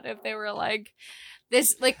really fun if they were like,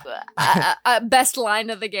 "This like a best line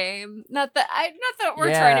of the game." Not that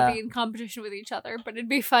we're trying Yeah. to be in competition with each other, but it'd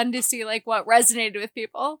be fun to see like what resonated with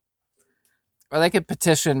people. Or they could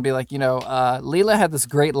petition, be like, Leela had this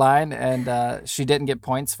great line and she didn't get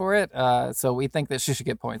points for it. So we think that she should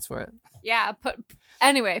get points for it. Yeah. Put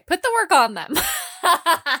the work on them.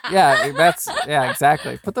 Yeah,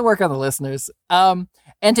 exactly. Put the work on the listeners. And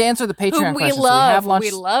to answer the Patreon Whom we question, love. so we have launched.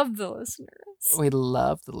 We love the listeners. We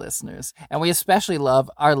love the listeners, and we especially love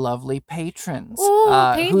our lovely patrons, Ooh,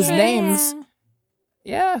 whose patrons.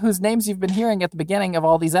 names you've been hearing at the beginning of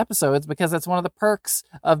all these episodes, because that's one of the perks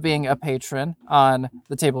of being a patron on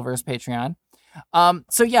the Tableverse Patreon.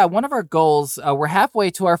 So yeah, one of our goals, we're halfway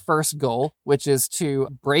to our first goal, which is to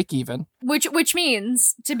break even. Which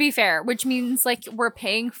means, to be fair, like we're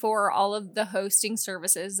paying for all of the hosting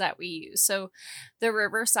services that we use. So the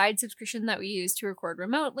Riverside subscription that we use to record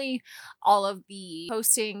remotely, all of the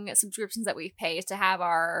hosting subscriptions that we pay to have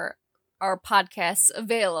our podcasts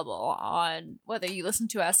available on, whether you listen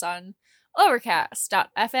to us on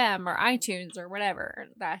Overcast.fm or iTunes or whatever.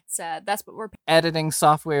 That's what we're editing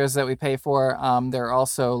softwares that we pay for. There are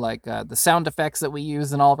also like the sound effects that we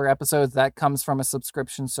use in all of our episodes that comes from a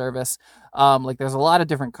subscription service. Like there's a lot of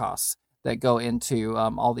different costs that go into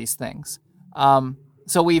all these things.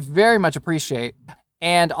 So we very much appreciate.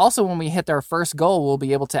 And also when we hit our first goal, we'll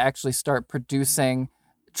be able to actually start producing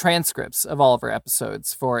transcripts of all of our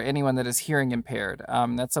episodes for anyone that is hearing impaired.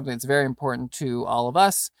 That's something that's very important to all of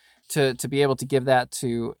us. To be able to give that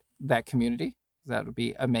to that community. That would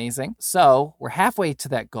be amazing. So we're halfway to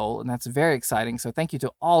that goal, and that's very exciting. So thank you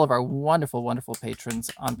to all of our wonderful, wonderful patrons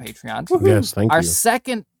on Patreon. Yes, thank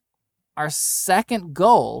you. Our second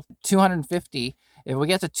goal, $250. If we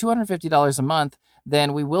get to $250 a month,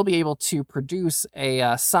 then we will be able to produce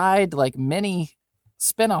a side like mini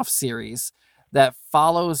spinoff series that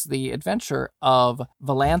follows the adventure of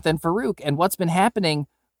Valanth and Farouk and what's been happening,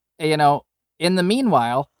 in the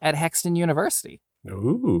meanwhile, at Hexton University.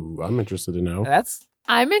 Ooh, I'm interested to know.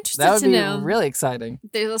 I'm interested that would to be know. Really exciting.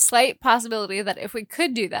 There's a slight possibility that if we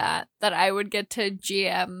could do that I would get to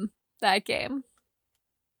GM that game.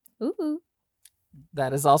 Ooh.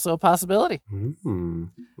 That is also a possibility.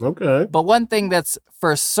 Okay. But one thing that's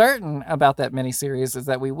for certain about that miniseries is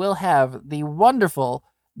that we will have the wonderful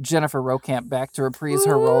Jennifer Rokamp back to reprise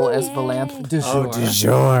her role as Valanth du jour. Oh, du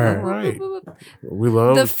jour. All right. We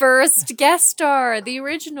love the first guest star, the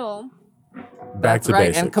original. Back to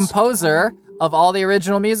basics. And composer of all the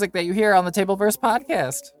original music that you hear on the Tableverse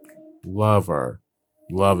podcast. Love her.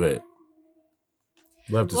 Love it.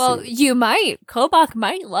 Love to see it. Well, you might. Kobach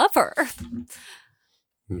might love her.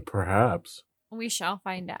 Perhaps. We shall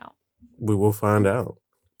find out. We will find out.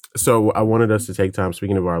 So I wanted us to take time,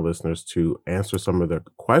 speaking of our listeners, to answer some of the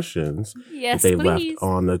questions Yes, that they please. left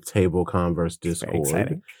on the Table Converse Discord. Very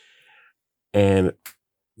exciting. And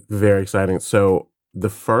very exciting. So the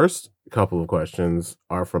first couple of questions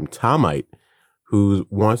are from Tomite, who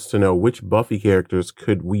wants to know which Buffy characters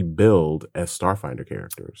could we build as Starfinder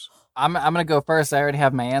characters? I'm going to go first. I already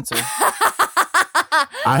have my answer. I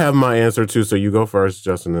have my answer too, so you go first,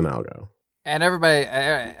 Justin, and I'll go. And everybody,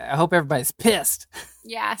 I hope everybody's pissed.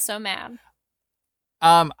 Yeah, so mad.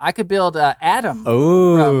 I could build Adam.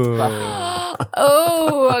 Oh. From Buffy.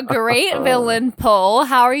 Oh, a great villain pull.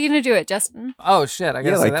 How are you going to do it, Justin? Oh, shit. I got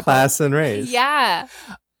to say like that. class and race. Yeah.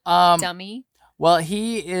 Dummy. Well,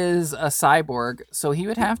 he is a cyborg, so he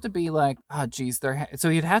would have to be like, so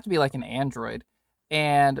he'd have to be like an android.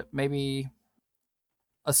 And maybe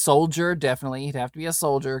a soldier, definitely. He'd have to be a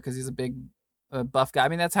soldier because he's a big buff guy. I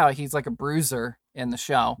mean, that's how he's like a bruiser in the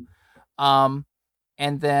show.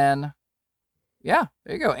 And then, yeah,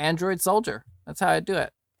 there you go. Android soldier. That's how I do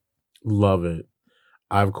it. Love it.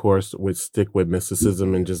 I, of course, would stick with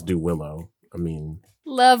mysticism and just do Willow. I mean,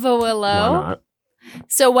 Love a Willow. why not?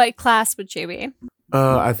 So what class would she be?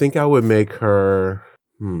 I think I would make her,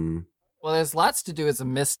 Well, there's lots to do as a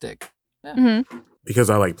mystic. Yeah. Mm-hmm. because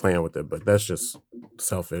I like playing with it, but that's just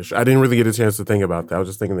selfish. I didn't really get a chance to think about that. I was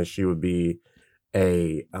just thinking that she would be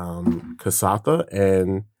a Kasatha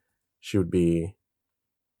and she would be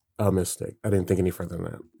a mystic. I didn't think any further than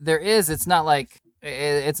that. It's not like,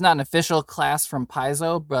 it's not an official class from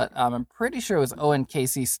Paizo, but I'm pretty sure it was Owen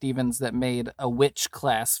Casey Stevens that made a witch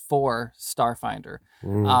class for Starfinder.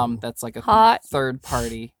 That's like a Hot.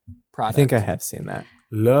 third-party I product. think I have seen that.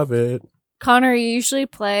 Love it. Connor, you usually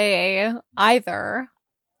play either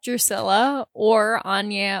Drusilla or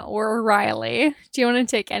Anya or Riley. Do you want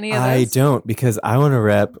to take any of those? I don't, because I want to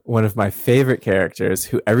rep one of my favorite characters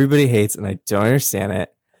who everybody hates and I don't understand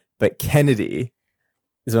it, but Kennedy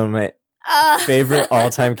is one of my favorite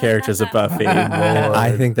all-time characters of Buffy.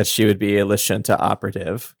 I think that she would be a Lashunta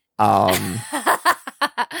operative.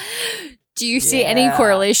 Do you see any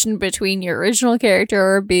correlation between your original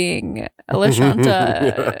character being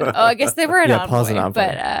Lashunta? I guess they were an envoy,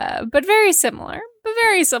 but very similar. But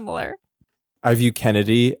very similar. I view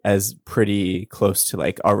Kennedy as pretty close to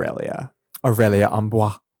like Aurelia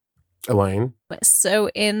Amboise. Elaine. So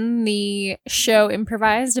in the show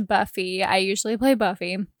Improvised Buffy, I usually play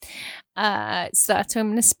Buffy. So that's who I'm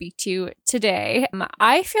going to speak to today.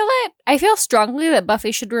 I feel strongly that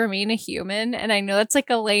Buffy should remain a human, and I know that's like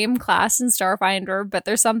a lame class in Starfinder, but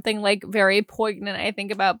there's something like very poignant, I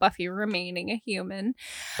think, about Buffy remaining a human,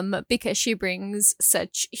 because she brings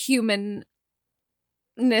such human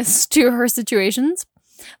ness to her situations.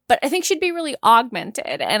 But I think she'd be really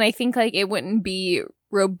augmented. And I think like it wouldn't be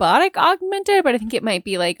robotic augmented, but I think it might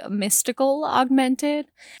be like mystical augmented.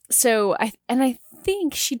 So I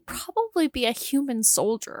think she'd probably be a human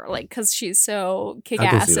soldier, like, because she's so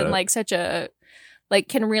kick-ass and like such a, like,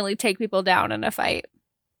 can really take people down in a fight.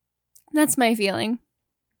 That's my feeling.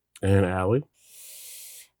 And Allie?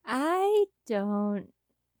 I don't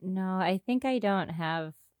know. I think I don't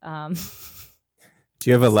have. Do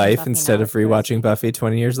you have a life instead of rewatching Buffy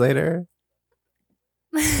 20 years later?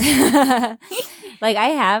 Like I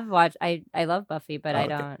have watched. I love Buffy, but I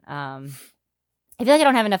don't. I feel like I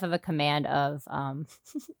don't have enough of a command of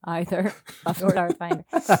either Buffy or Starfinder.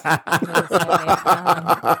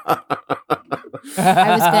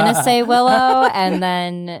 I was gonna say Willow, and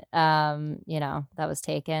then that was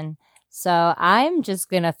taken. So I'm just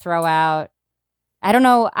gonna throw out. I don't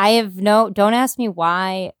know. Don't ask me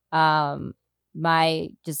why. My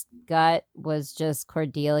just gut was just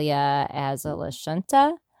Cordelia as a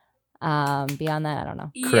Lashunta. Beyond that, I don't know.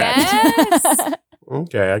 Correct. Yes.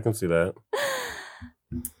 Okay, I can see that.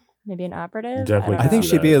 Maybe an operative. Definitely I think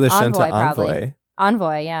she'd be a Lashunta envoy.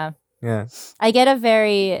 Envoy, yeah. Yeah. I get a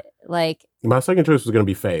very like. My second choice was going to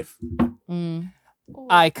be Faith.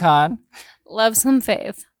 Icon. Love some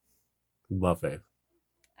Faith. Love Faith.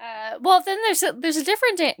 Well, then there's a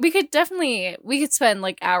different. We could spend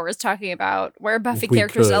like hours talking about where Buffy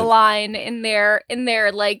characters align in their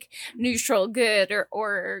like neutral good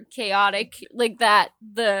or chaotic, like that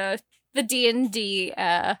the D&D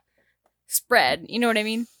spread. You know what I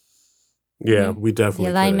mean? Yeah, we definitely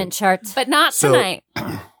the alignment chart, but not tonight.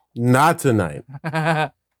 Not tonight.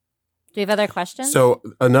 Do you have other questions? So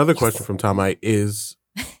another question from Tomai is,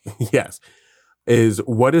 is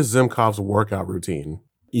what is Zimkov's workout routine?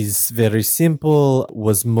 Is very simple,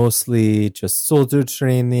 was mostly just soldier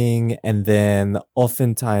training, and then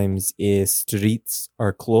oftentimes streets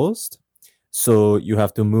are closed. So you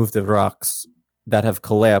have to move the rocks that have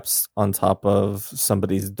collapsed on top of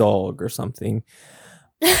somebody's dog or something.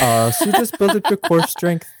 So you just build up your core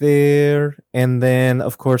strength there. And then,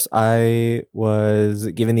 of course, I was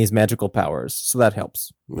given these magical powers. So that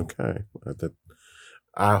helps. Okay.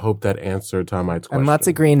 I hope that answered Tomite's question. And lots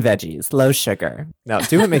of green veggies, low sugar. No,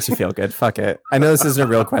 do what makes you feel good. Fuck it. I know this isn't a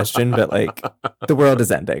real question, but like the world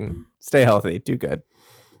is ending. Stay healthy. Do good.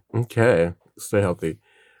 Okay. Stay healthy.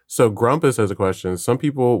 So Grumpus has a question. Some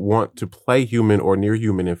people want to play human or near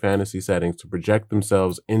human in fantasy settings to project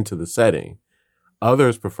themselves into the setting.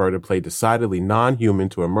 Others prefer to play decidedly non-human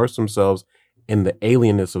to immerse themselves in the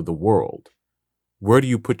alienness of the world. Where do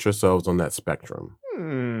you put yourselves on that spectrum?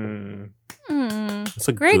 That's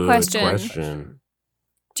a great good question.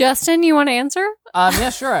 Justin, you want to answer? Yeah,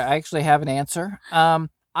 sure. I actually have an answer.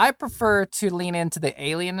 I prefer to lean into the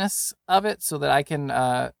alienness of it so that I can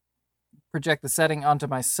project the setting onto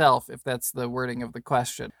myself, if that's the wording of the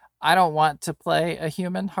question. I don't want to play a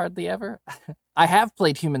human hardly ever. I have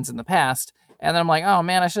played humans in the past, and then I'm like, oh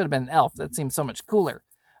man, I should have been an elf. That seems so much cooler.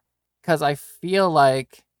 Because I feel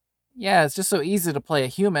like, yeah, it's just so easy to play a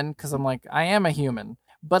human because I'm like, I am a human.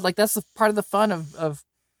 But like that's the part of the fun of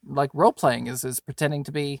like role playing is pretending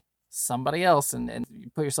to be somebody else and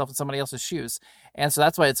you put yourself in somebody else's shoes. And so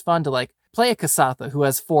that's why it's fun to like play a Kasatha who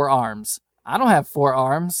has 4 arms. I don't have 4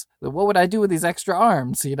 arms. What would I do with these extra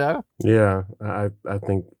arms, you know? Yeah, I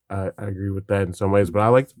think I agree with that in some ways, but I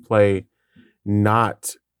like to play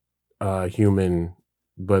not human,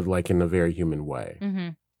 but like in a very human way. Mm-hmm.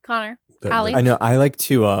 Connor, Allie? I know. I like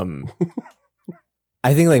to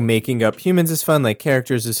I think like making up humans is fun, like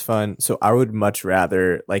characters is fun. So I would much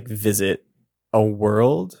rather like visit a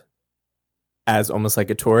world as almost like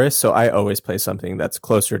a tourist. So I always play something that's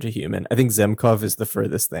closer to human. I think Zemkov is the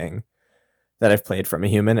furthest thing that I've played from a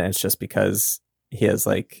human, and it's just because he has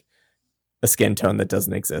like a skin tone that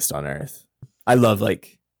doesn't exist on Earth. I love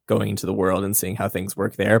like going into the world and seeing how things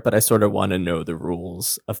work there, but I sort of want to know the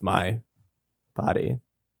rules of my body.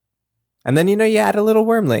 And then, you add a little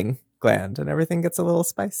wormling gland and everything gets a little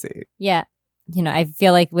spicy. Yeah. I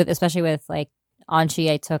feel like especially with like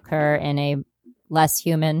Anchi, I took her in a less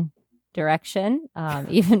human direction,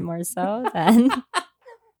 even more so than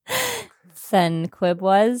Quib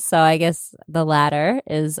was. So I guess the latter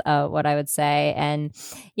is what I would say. And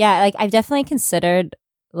yeah, like I've definitely considered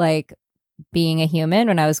like being a human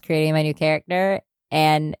when I was creating my new character.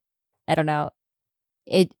 And I don't know,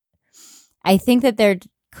 I think that there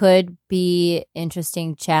could be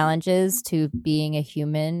interesting challenges to being a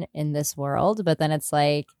human in this world, but then it's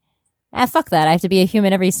like, fuck that. I have to be a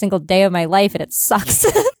human every single day of my life and it sucks.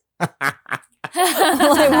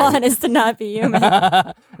 All I want is to not be human.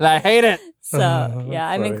 I hate it. So yeah,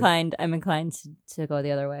 I'm Sorry. inclined to go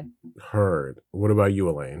the other way. Heard. What about you,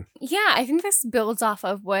 Elaine? Yeah, I think this builds off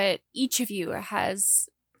of what each of you has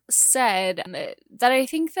said. That I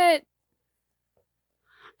think that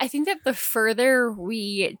the further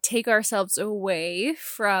we take ourselves away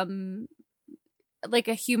from like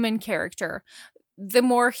a human character, the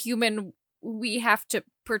more human we have to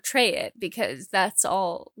portray it, because that's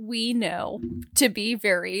all we know, to be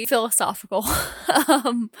very philosophical.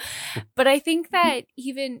 But I think that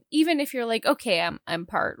even if you're like, okay, I'm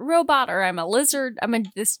part robot, or I'm a lizard,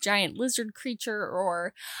 this giant lizard creature,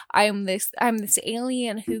 or I'm this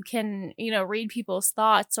alien who can, read people's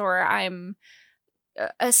thoughts, or I'm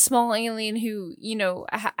a small alien who,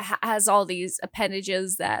 has all these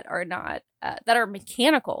appendages that are not that are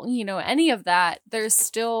mechanical, any of that, there's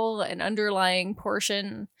still an underlying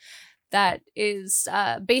portion that is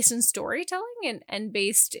based in storytelling and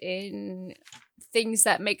based in things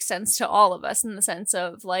that make sense to all of us, in the sense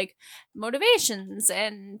of like motivations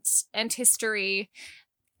and history.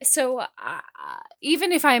 So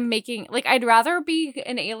even if I'm making, like, I'd rather be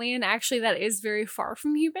an alien actually that is very far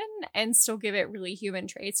from human and still give it really human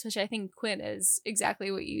traits, which I think, Quinn, is exactly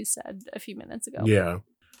what you said a few minutes ago. Yeah,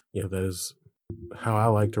 that is how I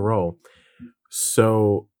like to roll.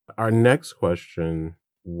 So our next question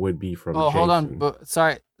would be from Jason. Hold on.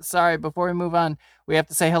 Sorry. Before we move on, we have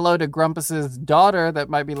to say hello to Grumpus's daughter that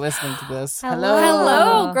might be listening to this.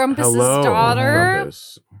 Hello, Grumpus's daughter.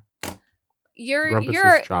 Grumpus.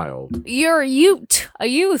 You're child. You're a youth, a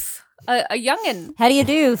youngin'. How do you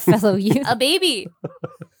do, fellow youth? A baby.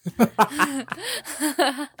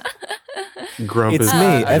 Grumpus. It's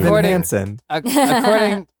me, Evan according- Hansen.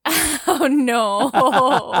 According Oh no.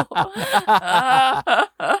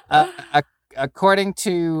 according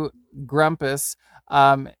to Grumpus,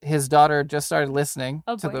 his daughter just started listening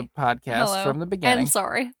to the podcast Hello. from the beginning. I'm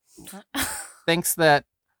sorry. Thinks that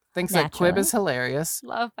Quib Naturally. is hilarious,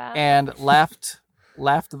 Love that. and laughed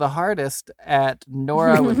the hardest at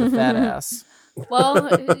Nora with the fat ass. Well,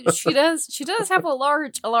 she does have a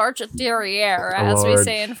large derriere, as we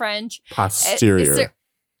say in French. Posterior.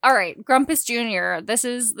 All right, Grumpus Jr., this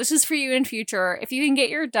is for you in future. If you can get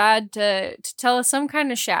your dad to tell us some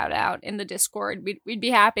kind of shout out in the Discord, we'd be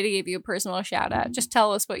happy to give you a personal shout out. Just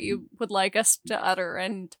tell us what you would like us to utter,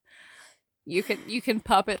 and you can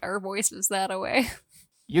puppet our voices that away.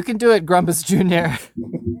 You can do it, Grumpus Jr.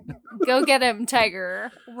 Go get him,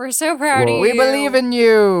 Tiger. We're so proud of you. We believe in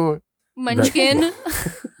you. Munchkin.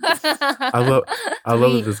 I love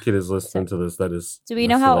that this kid is listening to this. That is. Do we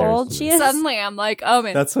know how old she is? Suddenly, I'm like, oh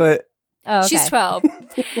man. That's what. Oh, okay. She's 12.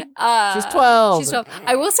 She's 12. She's 12.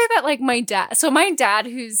 I will say that, like, my dad,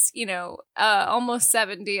 who's, almost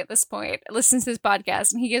 70 at this point, listens to this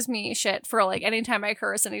podcast, and he gives me shit for, like, anytime I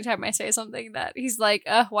curse, anytime I say something that he's like,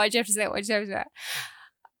 why'd you have to say that? Why'd you have to say that?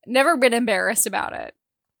 Never been embarrassed about it.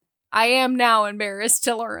 I am now embarrassed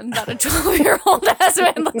to learn that a 12-year-old has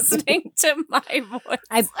been listening to my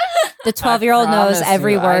voice. The 12-year-old knows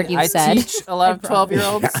every word you've said. I teach a lot of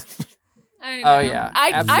 12-year-olds. I know. Oh, yeah.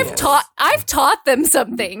 I've taught them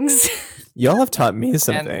some things. Y'all have taught me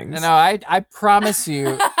some things. No, I promise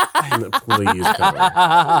you. Please,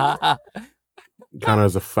 Connor.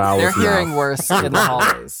 Connor's a foul. They're hearing worse in the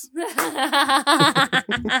hallways.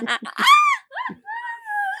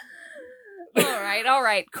 All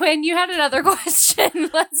right. Quinn, you had another question.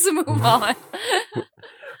 Let's move on.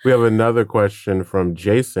 We have another question from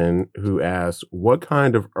Jason, who asks, what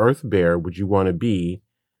kind of earth bear would you want to be?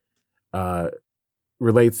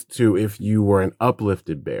 Relates to if you were an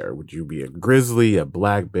uplifted bear. Would you be a grizzly, a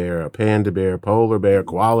black bear, a panda bear, polar bear,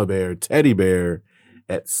 koala bear, teddy bear,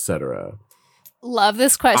 etc.? Love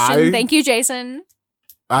this question. Thank you, Jason.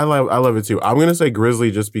 I love it too. I'm gonna say grizzly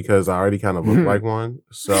just because I already kind of look like one,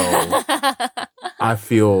 so I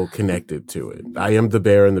feel connected to it. I am the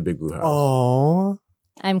bear in the big blue house. Oh,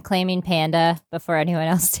 I'm claiming panda before anyone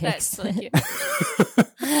else takes That's so it. cute.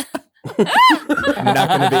 I'm not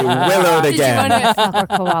going to be willowed Did you again. wanna- Or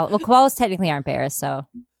koala. Well, koalas technically aren't bears, so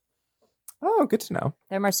Oh, good to know.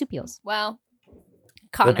 they're marsupials. Well, The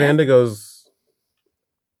Connor. panda goes.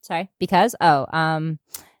 Sorry, because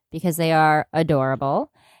they are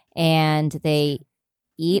adorable and they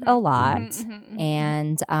eat a lot,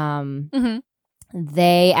 and Mhm.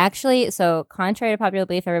 they actually, so contrary to popular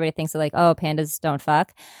belief, everybody thinks that like, oh, pandas don't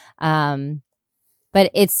fuck. But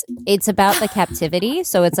it's about the captivity.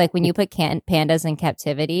 So it's like when you put pandas in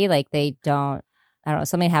captivity, like they don't, I don't know,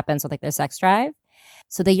 something happens with like their sex drive.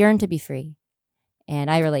 So they yearn to be free. And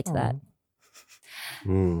I relate to that.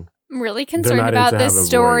 I'm really They're concerned not about into this having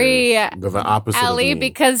story, warriors. They're the opposite of Allie, me.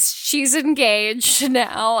 because she's engaged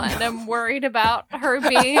now, and I'm worried about her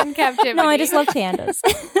being in captivity. No, I just love pandas.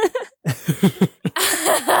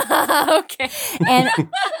 Okay. And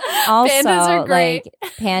also, Pandas are great.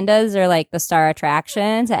 like pandas are like the star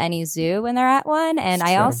attraction to any zoo when they're at one. And It's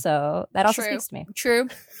I true. also that also True. speaks to me. True.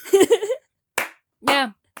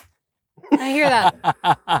 Yeah. I hear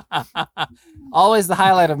that. Always the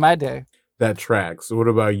highlight of my day. That tracks. What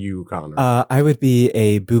about you, Connor? I would be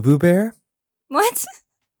a boo boo bear. What?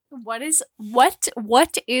 What is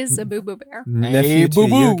a boo boo bear? Nephew to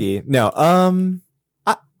boo-boo. Yugi. No,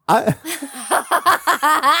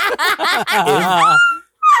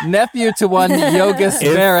 Nephew to one Yogas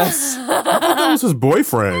Varus. I thought that was his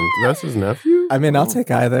boyfriend. That's his nephew? I mean, I'll take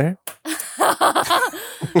either.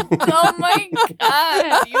 Oh my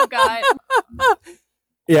god, you guys.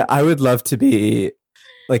 Yeah, I would love to be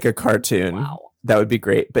like a cartoon. Wow. That would be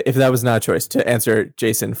great. But if that was not a choice, to answer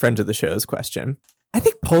Jason, friend of the show's question, I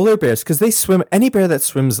think polar bears, because they swim, any bear that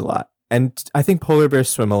swims a lot. And I think polar bears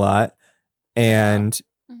swim a lot. And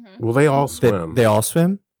Well, they all swim. they all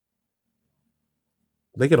swim?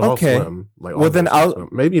 They could all Okay. swim. Like, Well, all then bears I'll- swim.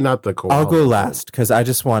 Maybe not the koala. I'll go last because I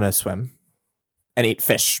just want to swim and eat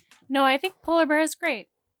fish. No, I think polar bear is great.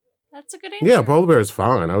 That's a good answer. Yeah, polar bear is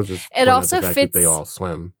fine. I was just pointing at also the fact that fits- they all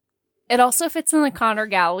swim. It also fits in the Conor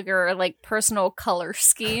Gallagher like personal color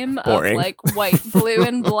scheme Boring. of like white, blue,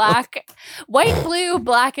 and black. White, blue,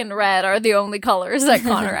 black, and red are the only colors that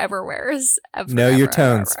Connor ever wears. Ever, Know your ever,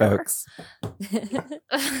 tones, ever, folks. ever.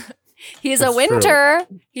 He's That's a winter.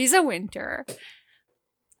 He's a winter.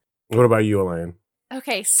 What about you, Elaine?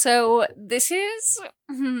 Okay, so this is.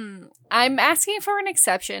 I'm asking for an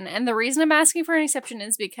exception, and the reason I'm asking for an exception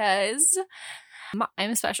is because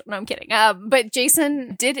I'm special. No, I'm kidding. But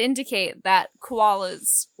Jason did indicate that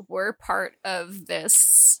koalas were part of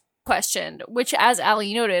this question, which, as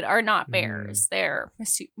Ali noted, are not bears. They're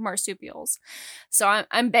marsupials. So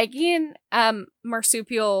I'm begging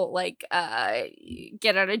marsupial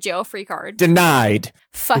get out of jail free card. Denied.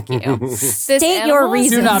 Fuck you. This State your animal-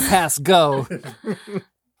 reason. Do not pass go.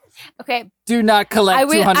 Okay, Do not collect I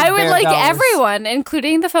would $200 bear like dollars. everyone,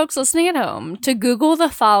 including the folks listening at home, to Google the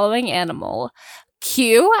following animal.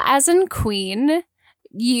 Q as in queen.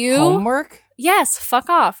 U. Homework? Yes, fuck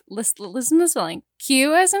off. Listen to the spelling.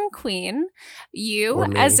 Q as in queen. U Or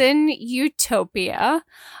me. as in utopia.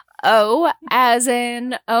 O as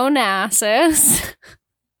in Onassis.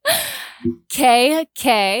 K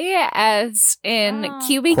as in Oh.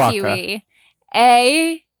 Kiwi Quokka. Kiwi.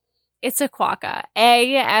 A, it's a quokka.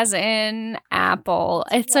 A as in apple.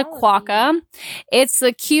 It's a quokka. It's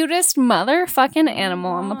the cutest motherfucking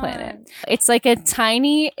animal on the planet. It's like it's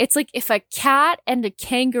like if a cat and a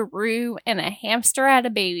kangaroo and a hamster had a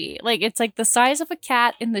baby. Like it's like the size of a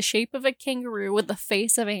cat in the shape of a kangaroo with the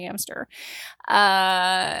face of a hamster.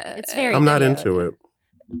 It's very I'm not cute. into it.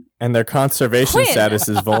 And their conservation Quinn. status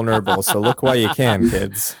is vulnerable. So look while you can,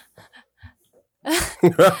 kids.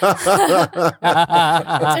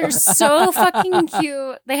 They're so fucking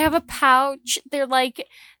cute. They have a pouch. They're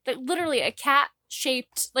literally a cat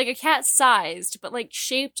shaped, like a cat sized, but like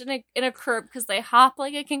shaped in a curve because they hop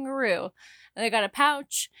like a kangaroo. And they got a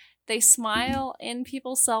pouch. They smile in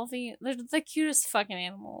people's selfie. They're the cutest fucking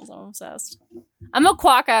animals. I'm obsessed. I'm a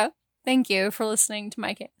quokka. Thank you for listening to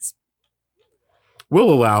my case. We'll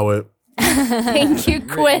allow it. Thank you,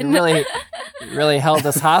 Quinn. You really held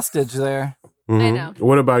us hostage there. Mhm. know.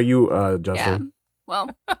 What about you, Yeah. Justin? Well,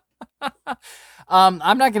 I'm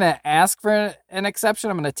not going to ask for an exception.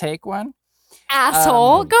 I'm going to take one.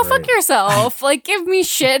 asshole, go fuck great. yourself. Like, give me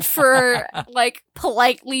shit for like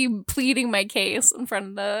politely pleading my case in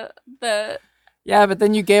front of the. Yeah, but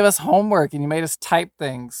then you gave us homework and you made us type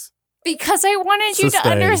things. Because I wanted you to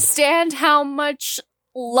Sustained. understand how much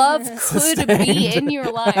love could be Sustained. in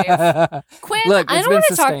your life. Quinn, Look, I it's don't want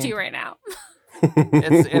been to talk to sustained. you right now.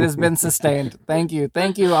 It has been sustained. Thank you,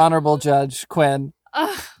 honorable Judge Quinn.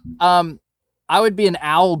 Ugh, I would be an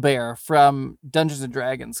owl bear from Dungeons and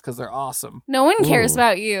Dragons because they're awesome. no one cares Ooh.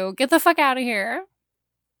 about you. Get the fuck out of here.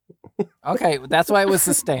 Okay, that's why it was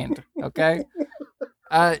sustained. Okay,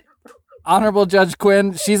 honorable Judge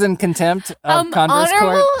Quinn, she's in contempt of Converse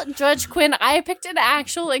Honorable Court. Judge Quinn, I picked an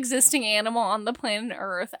actual existing animal on the planet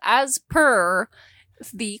Earth as per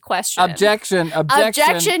the question. Objection!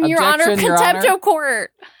 Your Honor, contempt of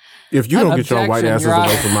court. If you don't get your white asses Objection, away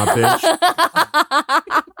Your from my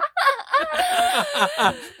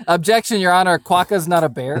pitch, Objection, Your Honor. Quokka's not a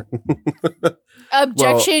bear.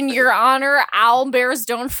 Objection, Your Honor. Owl bears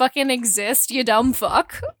don't fucking exist, you dumb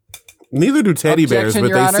fuck. Neither do teddy bears, Objection, but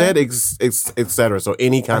Your they Honor. said etc. So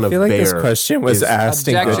any kind I of feel like bear. this question was is- asked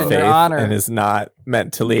in Objection, good Your faith Honor. and is not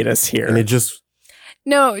meant to lead us here. and it just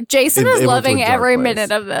No, Jason It is went to a loving dark every place.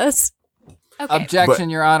 minute of this. Okay. Objection,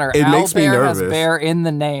 Your Honor. it Owl makes me bear has nervous. bear in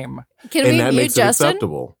the name. Can and we that mute makes Justin? it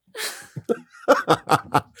acceptable.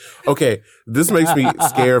 Okay, this makes me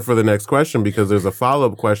scared for the next question because there's a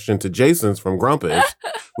follow-up question to Jason's from Grumpus,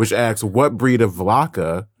 which asks, what breed of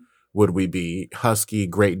Vlaka would we be? Husky,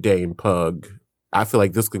 Great Dane, Pug? I feel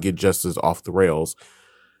like this could get just as off the rails.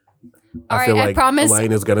 All I feel right, I like promise-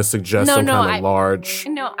 Elaine is going to suggest some kind of large.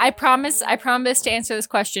 No, I promise to answer this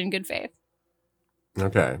question in good faith.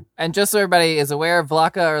 Okay. And just so everybody is aware,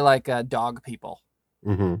 Vlaka are like dog people.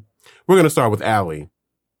 hmm We're going to start with Allie,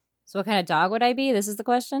 So what kind of dog would I be? This is the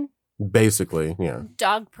question. basically. Yeah.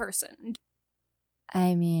 Dog person.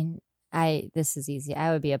 I mean, this is easy.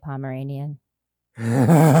 I would be a Pomeranian.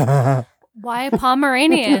 Why a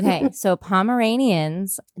Pomeranian? Okay, so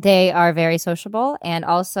Pomeranians, they are very sociable, and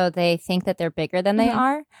also they think that they're bigger than they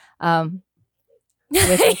are,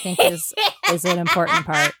 which I think is an important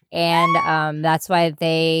part. And that's why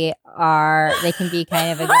they can be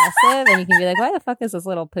kind of aggressive, and you can be like, why the fuck is this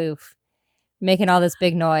little poof making all this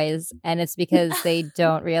big noise? And it's because they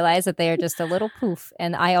don't realize that they are just a little poof.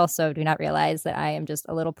 And I also do not realize that I am just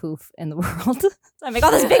a little poof in the world. So I make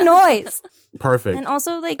all this big noise. Perfect. And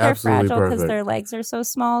also, like, they're Absolutely fragile because perfect. their legs are so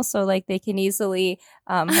small, so like they can easily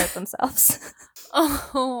hurt themselves.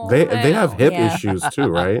 Oh, They have hip Yeah. issues too,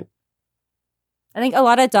 right? I think a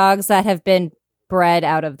lot of dogs that have been bred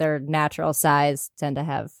out of their natural size tend to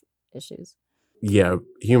have issues. Yeah,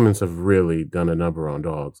 humans have really done a number on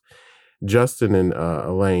dogs. Justin and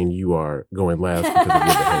Elaine, you are going last because of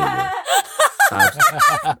your behavior.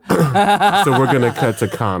 So we're going to cut to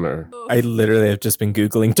Connor. I literally have just been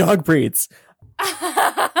Googling dog breeds.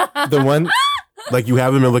 The one Like you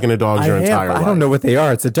haven't been looking at dogs your entire life. I don't know what they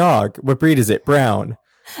are. It's a dog. What breed is it? Brown.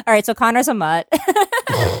 All right, so Connor's a mutt.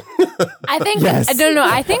 I think Yes. I don't know.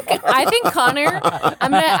 I think Connor.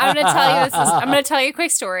 I'm gonna tell you this. I'm gonna tell you a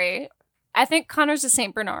quick story. I think Connor's a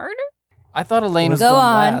Saint Bernard. I thought Elaine was Go going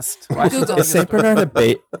on. last. Why should Google. I Is Saint Bernard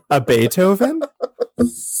a Beethoven?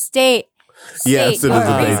 State. Yes, it is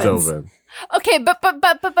for a reasons. Beethoven. Okay, but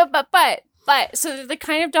so they're the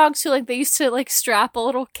kind of dogs who like they used to like strap a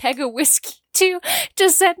little keg of whiskey to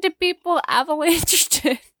send to people avalanche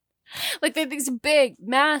to. Like they're these big,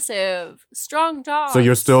 massive, strong dogs. So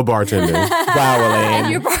you're still bartending. Wow, Elaine.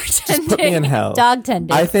 and you're Just put me in bartending. hell. Dog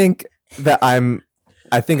tending. I think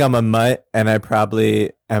I'm a mutt, and I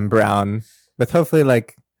probably am brown, with hopefully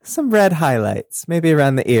like some red highlights, maybe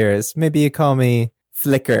around the ears. Maybe you call me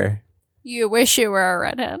Flicker. You wish you were a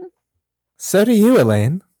redhead. So do you,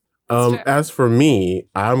 Elaine. That's true. As for me,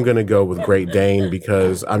 I'm going to go with Great Dane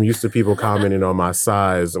because I'm used to people commenting on my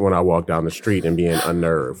size when I walk down the street and being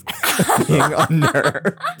unnerved. Being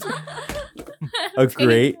unnerved. A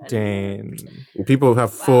Great Dane. People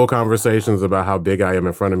have full conversations about how big I am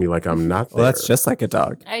in front of me like I'm not there. Well, that's just like a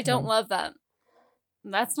dog. I don't love that.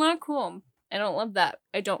 That's not cool. I don't love that.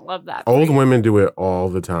 I don't love that. Old women do it all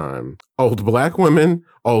the time. Old black women,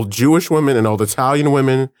 old Jewish women, and old Italian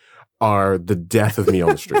women are the death of me on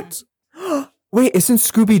the streets. Wait, isn't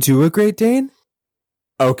Scooby Doo a Great Dane?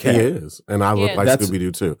 He Okay. is. And I look Yeah. like That's- Scooby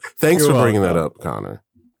Doo too. Thanks You're for bringing welcome. that up, Connor.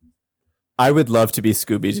 I would love to be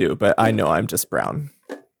Scooby Doo, but I know I'm just brown.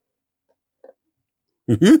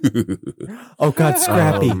 Oh God,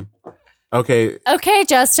 Scrappy. Okay. Okay,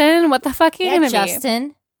 Justin, what the fuck are you Yeah, gonna be?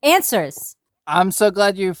 Justin. Answers. I'm so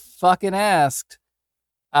glad you fucking asked.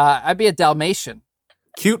 I'd be a Dalmatian.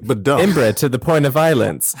 Cute but dumb. Inbred to the point of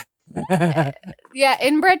violence. Yeah,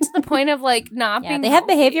 inbred to the point of like not Yeah, being. they have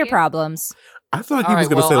behavior healthy. problems. I thought he All was right, going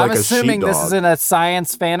to well, say like I'm a assuming this is sheepdog. in a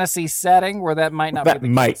science fantasy setting where that might not That be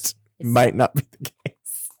the case. might not be the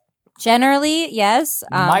case. Generally, yes.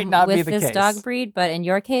 Might not be with the this case. dog breed, but in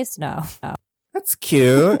your case, no. That's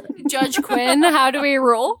cute. Judge Quinn, how do we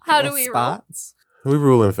rule? How do Little we rule? spots. We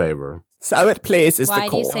rule in favor. So it pleases Why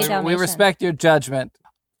the do you court. say We Dalmatian? respect your judgment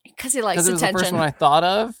Because he likes because it was the first attention. one I thought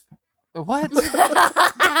of. What? The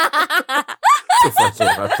first one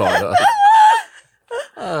I thought of.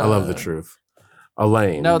 I love the truth.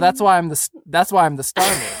 Elaine. No, that's why I'm the star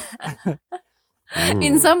lord. Mm.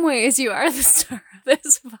 In some ways, you are the star of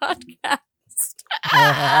this podcast.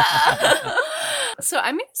 So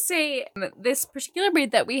I'm going to say this particular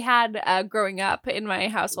breed that we had growing up in my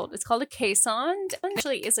household, it's called a Caissond.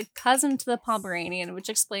 Actually, is a cousin to the Pomeranian, which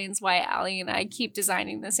explains why Allie and I keep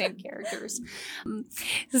designing the same characters.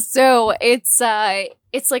 So it's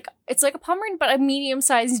it's like a Pomeranian, but a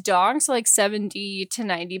medium-sized dog, so like 70 to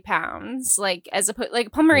 90 pounds. Like as opposed,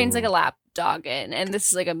 like Pomeranian's like a lap dog, and this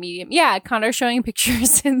is like a medium. Yeah, Connor's showing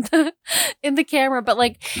pictures in the camera, but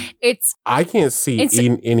like I can't see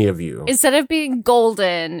any of you. Instead of being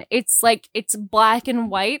golden, it's black and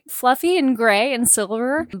white, fluffy and gray and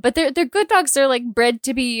silver. But they're good dogs. They're like bred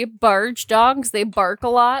to be barge dogs. They bark a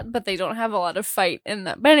lot, but they don't have a lot of fight in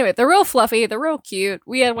them. But anyway, they're real fluffy. They're real cute.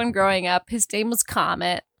 We had one growing up. His name was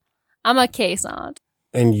Comet. I'm a caissant.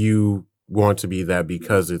 And you want to be that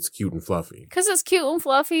because it's cute and fluffy. Because it's cute and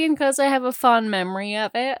fluffy, and because I have a fond memory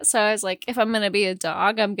of it. So I was like, if I'm gonna be a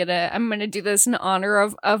dog, I'm gonna do this in honor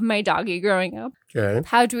of my doggy growing up. Okay.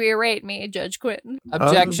 How do we rate me, Judge Quinn?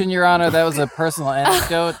 Objection, Your Honor. That was a personal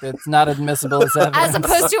anecdote. It's not admissible as evidence. As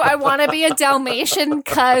opposed to, I want to be a Dalmatian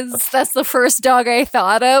because that's the first dog I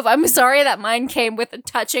thought of. I'm sorry that mine came with a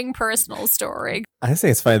touching personal story. I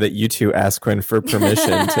think it's funny that you two asked Quinn for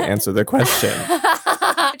permission to answer the question.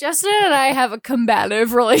 Justin and I have a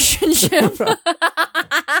combative relationship.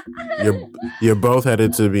 You're both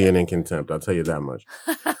headed to being in contempt. I'll tell you that much.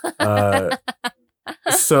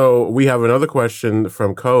 So we have another question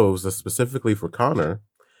from Coves that's specifically for Connor.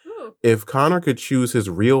 Ooh. If Connor could choose his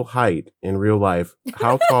real height in real life,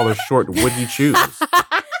 how tall or short would he choose?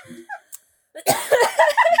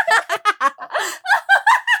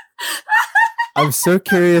 I'm so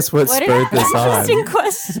curious what spurred this on. Interesting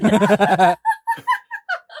question.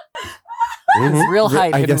 His real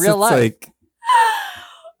height I in guess real it's life. like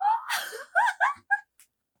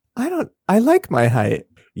I like my height.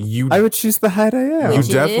 I would choose the height I am. You Which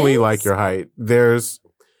definitely is? like your height. There's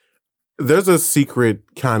a secret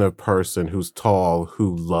kind of person who's tall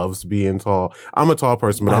who loves being tall. I'm a tall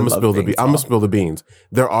person, but I'm gonna spill the beans.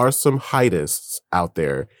 There are some heightists out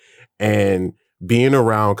there, and being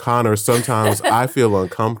around Connor, sometimes I feel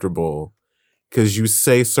uncomfortable because you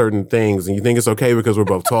say certain things and you think it's okay because we're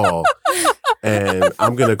both tall, and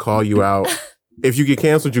I'm gonna call you out. If you get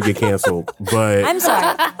canceled, you get canceled. But I'm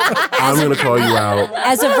sorry. I'm going to call you out.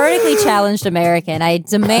 As a vertically challenged American, I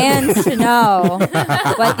demand to know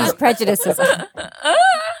what these prejudices are.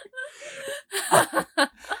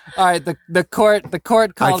 All right, the court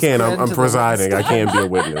calls. I can't. Quinn I'm to the presiding. I list. can't be a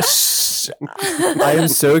witness. I am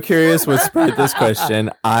so curious what spurred this question.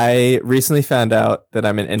 I recently found out that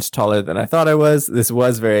I'm an inch taller than I thought I was. This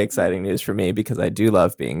was very exciting news for me because I do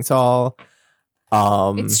love being tall.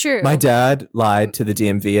 It's true. My dad lied to the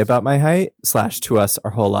DMV about my height / to us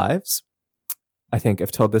our whole lives. I think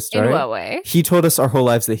I've told this story. In what way? He told us our whole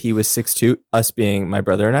lives that he was 6'2", us being my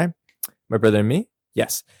brother and me.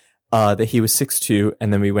 Yes. That he was 6'2",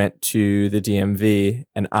 and then we went to the DMV,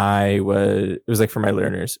 and it was like for my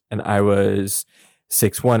learners, and I was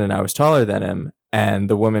 6'1", and I was taller than him. And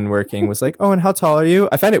the woman working was like, "Oh, and how tall are you?"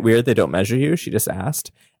 I find it weird they don't measure you. She just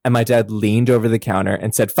asked. And my dad leaned over the counter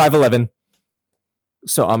and said, 5'11".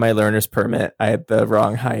 So on my learner's permit, I had the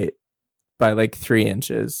wrong height by like 3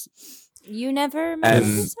 inches. You never measured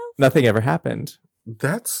And yourself? nothing ever happened.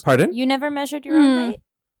 That's Pardon? You never measured your own height?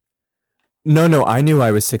 No, I knew I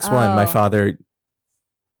was 6'1". My Oh. father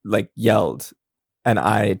like yelled and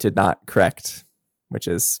I did not correct, which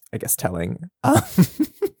is, I guess, telling.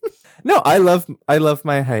 No, I love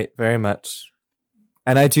my height very much.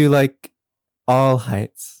 And I do like all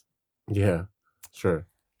heights. yeah, sure.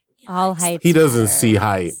 All heights. He doesn't matter. see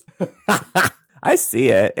height. I see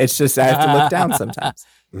it. It's just I have to look down sometimes.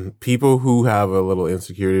 People who have a little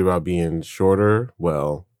insecurity about being shorter,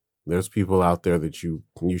 well, there's people out there that you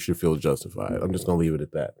should feel justified. I'm just gonna leave it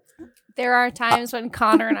at that. There are times when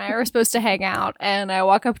Connor and I are supposed to hang out, and I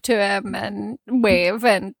walk up to him and wave,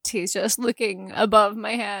 and he's just looking above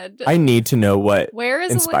my head. I need to know what Where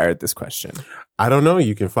is inspired this question. I don't know.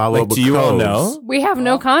 You can follow Like, up with do you all codes. know? We have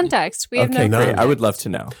no context. We have Okay, no great. context. I would love to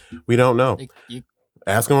know. We don't know. You-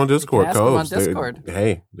 Ask them on Discord. ask 'em on Codes. There- Discord.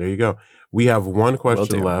 Hey, there you go. We have one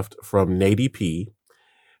question do. left from Nady P,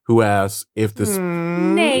 who asks if the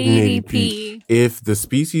Nady P. if the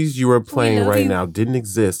species you are playing love right you. now didn't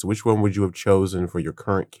exist, which one would you have chosen for your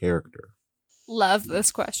current character? Love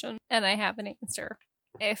this question, and I have an answer.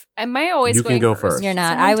 Am I always You can going go first. You're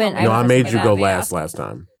not. Someone I tell went. me. No, I was made thinking you that. go They last asked. last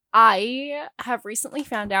time. I have recently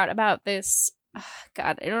found out about this.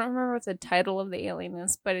 God, I don't remember what the title of the alien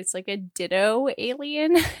is, but it's like a ditto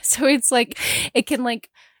alien. So it's like it can like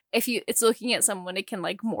if it's looking at someone, it can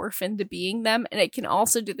like morph into being them, and it can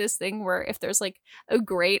also do this thing where if there's like a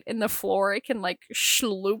grate in the floor, it can like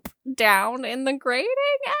sloop down in the grating.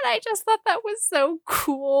 And I just thought that was so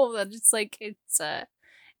cool that it's like it's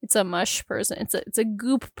a mush person. It's a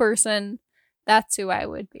goop person. That's who I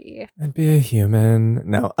would be. I'd be a human.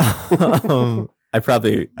 No. I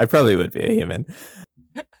probably would be a human.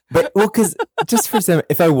 But well, because just for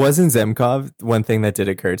if I was in Zemkov, one thing that did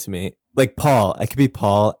occur to me, like Paul, I could be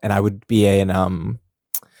Paul, and I would be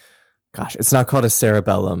gosh, it's not called a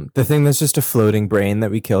cerebellum. The thing that's just a floating brain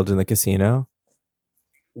that we killed in the casino.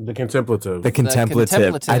 The contemplative. The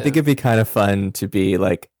contemplative. I think it'd be kind of fun to be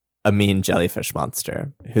like a mean jellyfish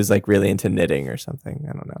monster who's like really into knitting or something.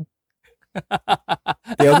 I don't know.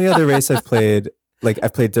 The only other race I've played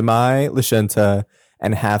Demai, Lashunta,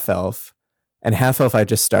 and Half Elf. And Half Elf, I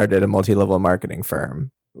just started a multi-level marketing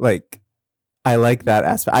firm. Like, I like that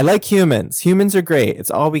aspect. I like humans. Humans are great.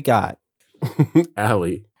 It's all we got.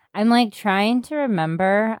 Allie. I'm like trying to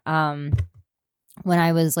remember when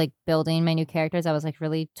I was like building my new characters, I was like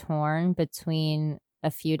really torn between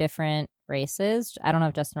a few different races. I don't know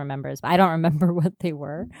if Justin remembers, but I don't remember what they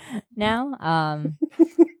were now.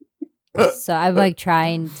 So I'm like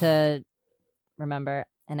trying to remember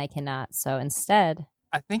and I cannot. So instead,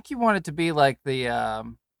 I think you wanted to be like the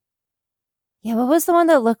yeah, what was the one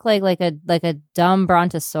that looked like a dumb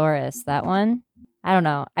brontosaurus? That one? I don't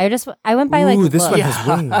know. I went by like this look. one has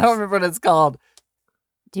wings. I don't remember what it's called.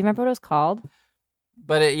 Do you remember what it was called?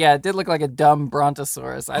 But it did look like a dumb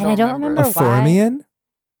brontosaurus. I don't remember. A Formian?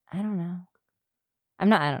 I don't know. I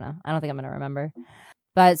don't know. I don't think I'm gonna remember.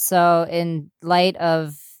 But so in light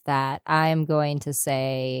of that, I'm going to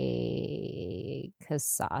say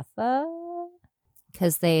Kasatha.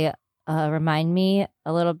 Because they remind me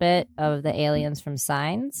a little bit of the aliens from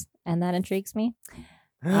Signs, and that intrigues me.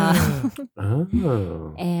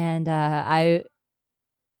 Oh. And I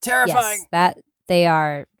Terrifying. yes, that they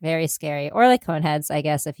are very scary, or like Coneheads, I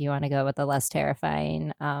guess, if you want to go with the less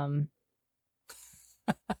terrifying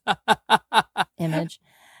image.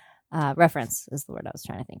 Reference is the word I was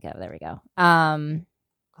trying to think of. There we go. I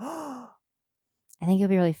think it'll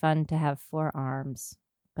be really fun to have 4 arms,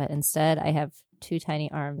 but instead I have 2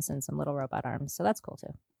 tiny arms and some little robot arms, so that's cool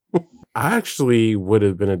too. I actually would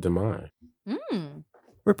have been a Demai.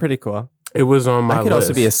 We're pretty cool. It was on my I could list.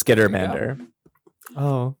 also be a Skittermander.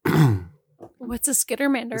 Oh. What's a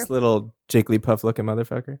Skittermander? This little Jigglypuff looking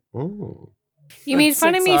motherfucker. Ooh. You made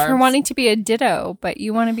fun of 6 me for arms. wanting to be a Ditto, but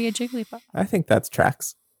you want to be a Jigglypuff. I think that's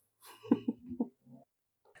tracks.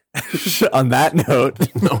 On that note.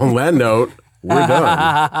 On that note, we're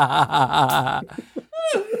done.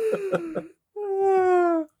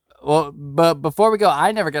 Well, but before we go,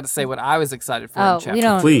 I never got to say what I was excited for in chapter. we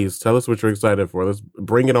don't. Please tell us what you're excited for. Let's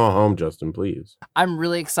bring it on home, Justin, please. I'm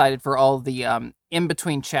really excited for all the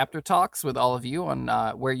in-between chapter talks with all of you on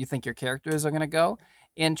where you think your characters are going to go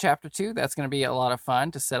in chapter 2. That's going to be a lot of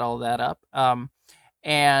fun to set all that up.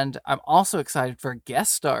 And I'm also excited for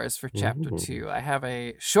guest stars for chapter Ooh. 2. I have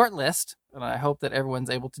a short list, and I hope that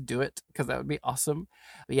everyone's able to do it because that would be awesome.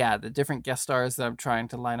 But yeah, the different guest stars that I'm trying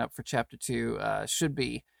to line up for chapter 2 should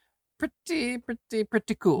be pretty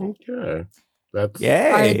cool. Okay. That's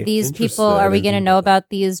Yay. Are these people, are we going to know about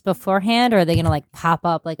these beforehand, or are they going to like pop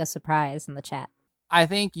up like a surprise in the chat? I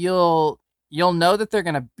think you'll know that they're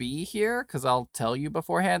going to be here because I'll tell you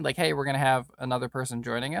beforehand, like, hey, we're going to have another person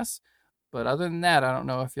joining us. But other than that, I don't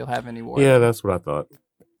know if you'll have any more. Yeah, that's what I thought.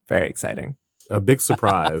 Very exciting. A big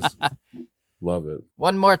surprise. Love it.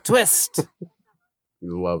 One more twist.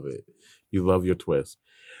 You love it. You love your twist.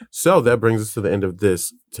 So that brings us to the end of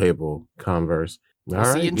this table converse. All We'll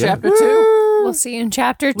right, see you in yeah. chapter 2. We'll see you in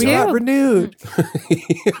chapter 2. We got renewed.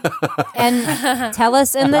 And tell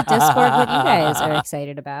us in the Discord what you guys are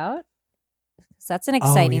excited about. So that's an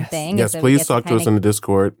exciting yes. thing. Yes, is that we please get talk to us kinda in the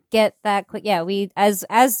Discord. Get that quick. Yeah, we as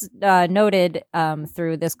noted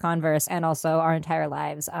through this converse and also our entire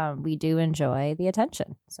lives, we do enjoy the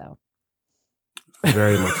attention. So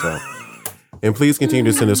Very much so. And please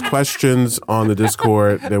continue to send us questions on the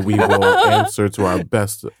Discord that we will answer to our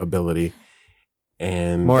best ability.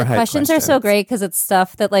 And More hype questions are so great because it's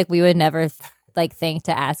stuff that like we would never like think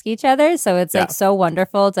to ask each other. So it's like so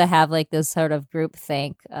wonderful to have like this sort of group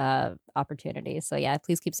think opportunity. So yeah,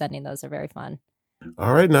 please keep sending those. They're very fun.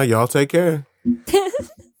 all right, now y'all take care.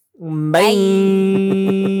 Bye.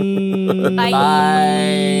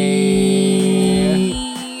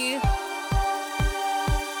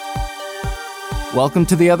 Welcome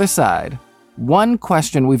to the other side. One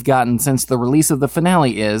question we've gotten since the release of the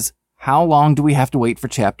finale is, how long do we have to wait for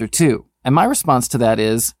chapter 2? And my response to that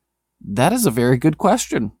is a very good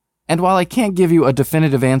question. And while I can't give you a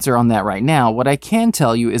definitive answer on that right now, what I can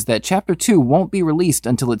tell you is that chapter 2 won't be released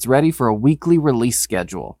until it's ready for a weekly release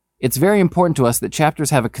schedule. It's very important to us that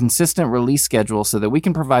chapters have a consistent release schedule so that we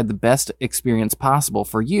can provide the best experience possible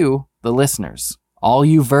for you, the listeners, all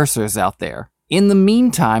you versers out there. In the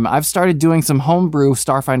meantime, I've started doing some homebrew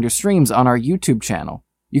Starfinder streams on our YouTube channel.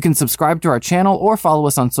 You can subscribe to our channel or follow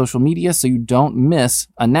us on social media so you don't miss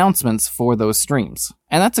announcements for those streams.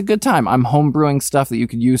 And that's a good time. I'm homebrewing stuff that you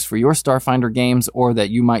could use for your Starfinder games or that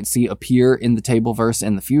you might see appear in the Tableverse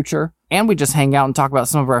in the future. And we just hang out and talk about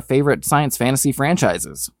some of our favorite science fantasy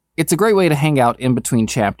franchises. It's a great way to hang out in between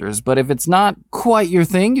chapters, but if it's not quite your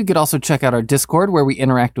thing, you could also check out our Discord where we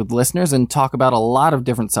interact with listeners and talk about a lot of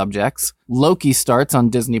different subjects. Loki starts on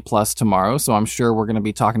Disney Plus tomorrow, so I'm sure we're going to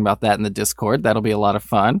be talking about that in the Discord. That'll be a lot of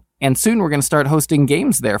fun. And soon we're going to start hosting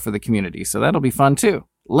games there for the community, so that'll be fun too.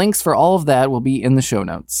 Links for all of that will be in the show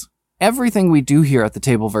notes. Everything we do here at the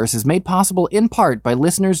Tableverse is made possible in part by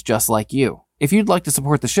listeners just like you. If you'd like to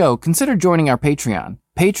support the show, consider joining our Patreon.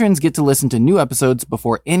 Patrons get to listen to new episodes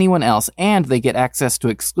before anyone else, and they get access to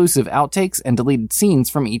exclusive outtakes and deleted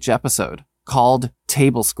scenes from each episode, called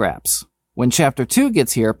Table Scraps. When Chapter 2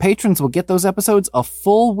 gets here, patrons will get those episodes a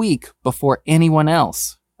full week before anyone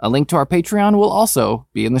else. A link to our Patreon will also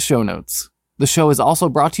be in the show notes. The show is also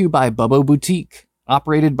brought to you by Bubbo Boutique,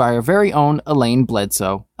 operated by our very own Elaine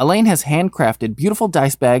Bledsoe. Elaine has handcrafted beautiful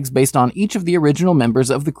dice bags based on each of the original members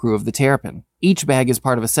of the crew of the Terrapin. Each bag is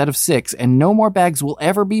part of a set of 6, and no more bags will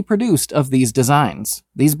ever be produced of these designs.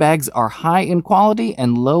 These bags are high in quality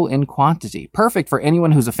and low in quantity, perfect for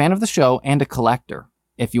anyone who's a fan of the show and a collector.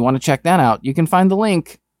 If you want to check that out, you can find the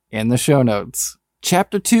link in the show notes.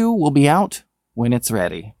 Chapter 2 will be out when it's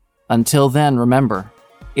ready. Until then, remember,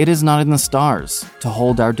 it is not in the stars to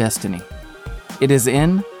hold our destiny. It is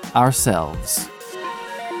in ourselves.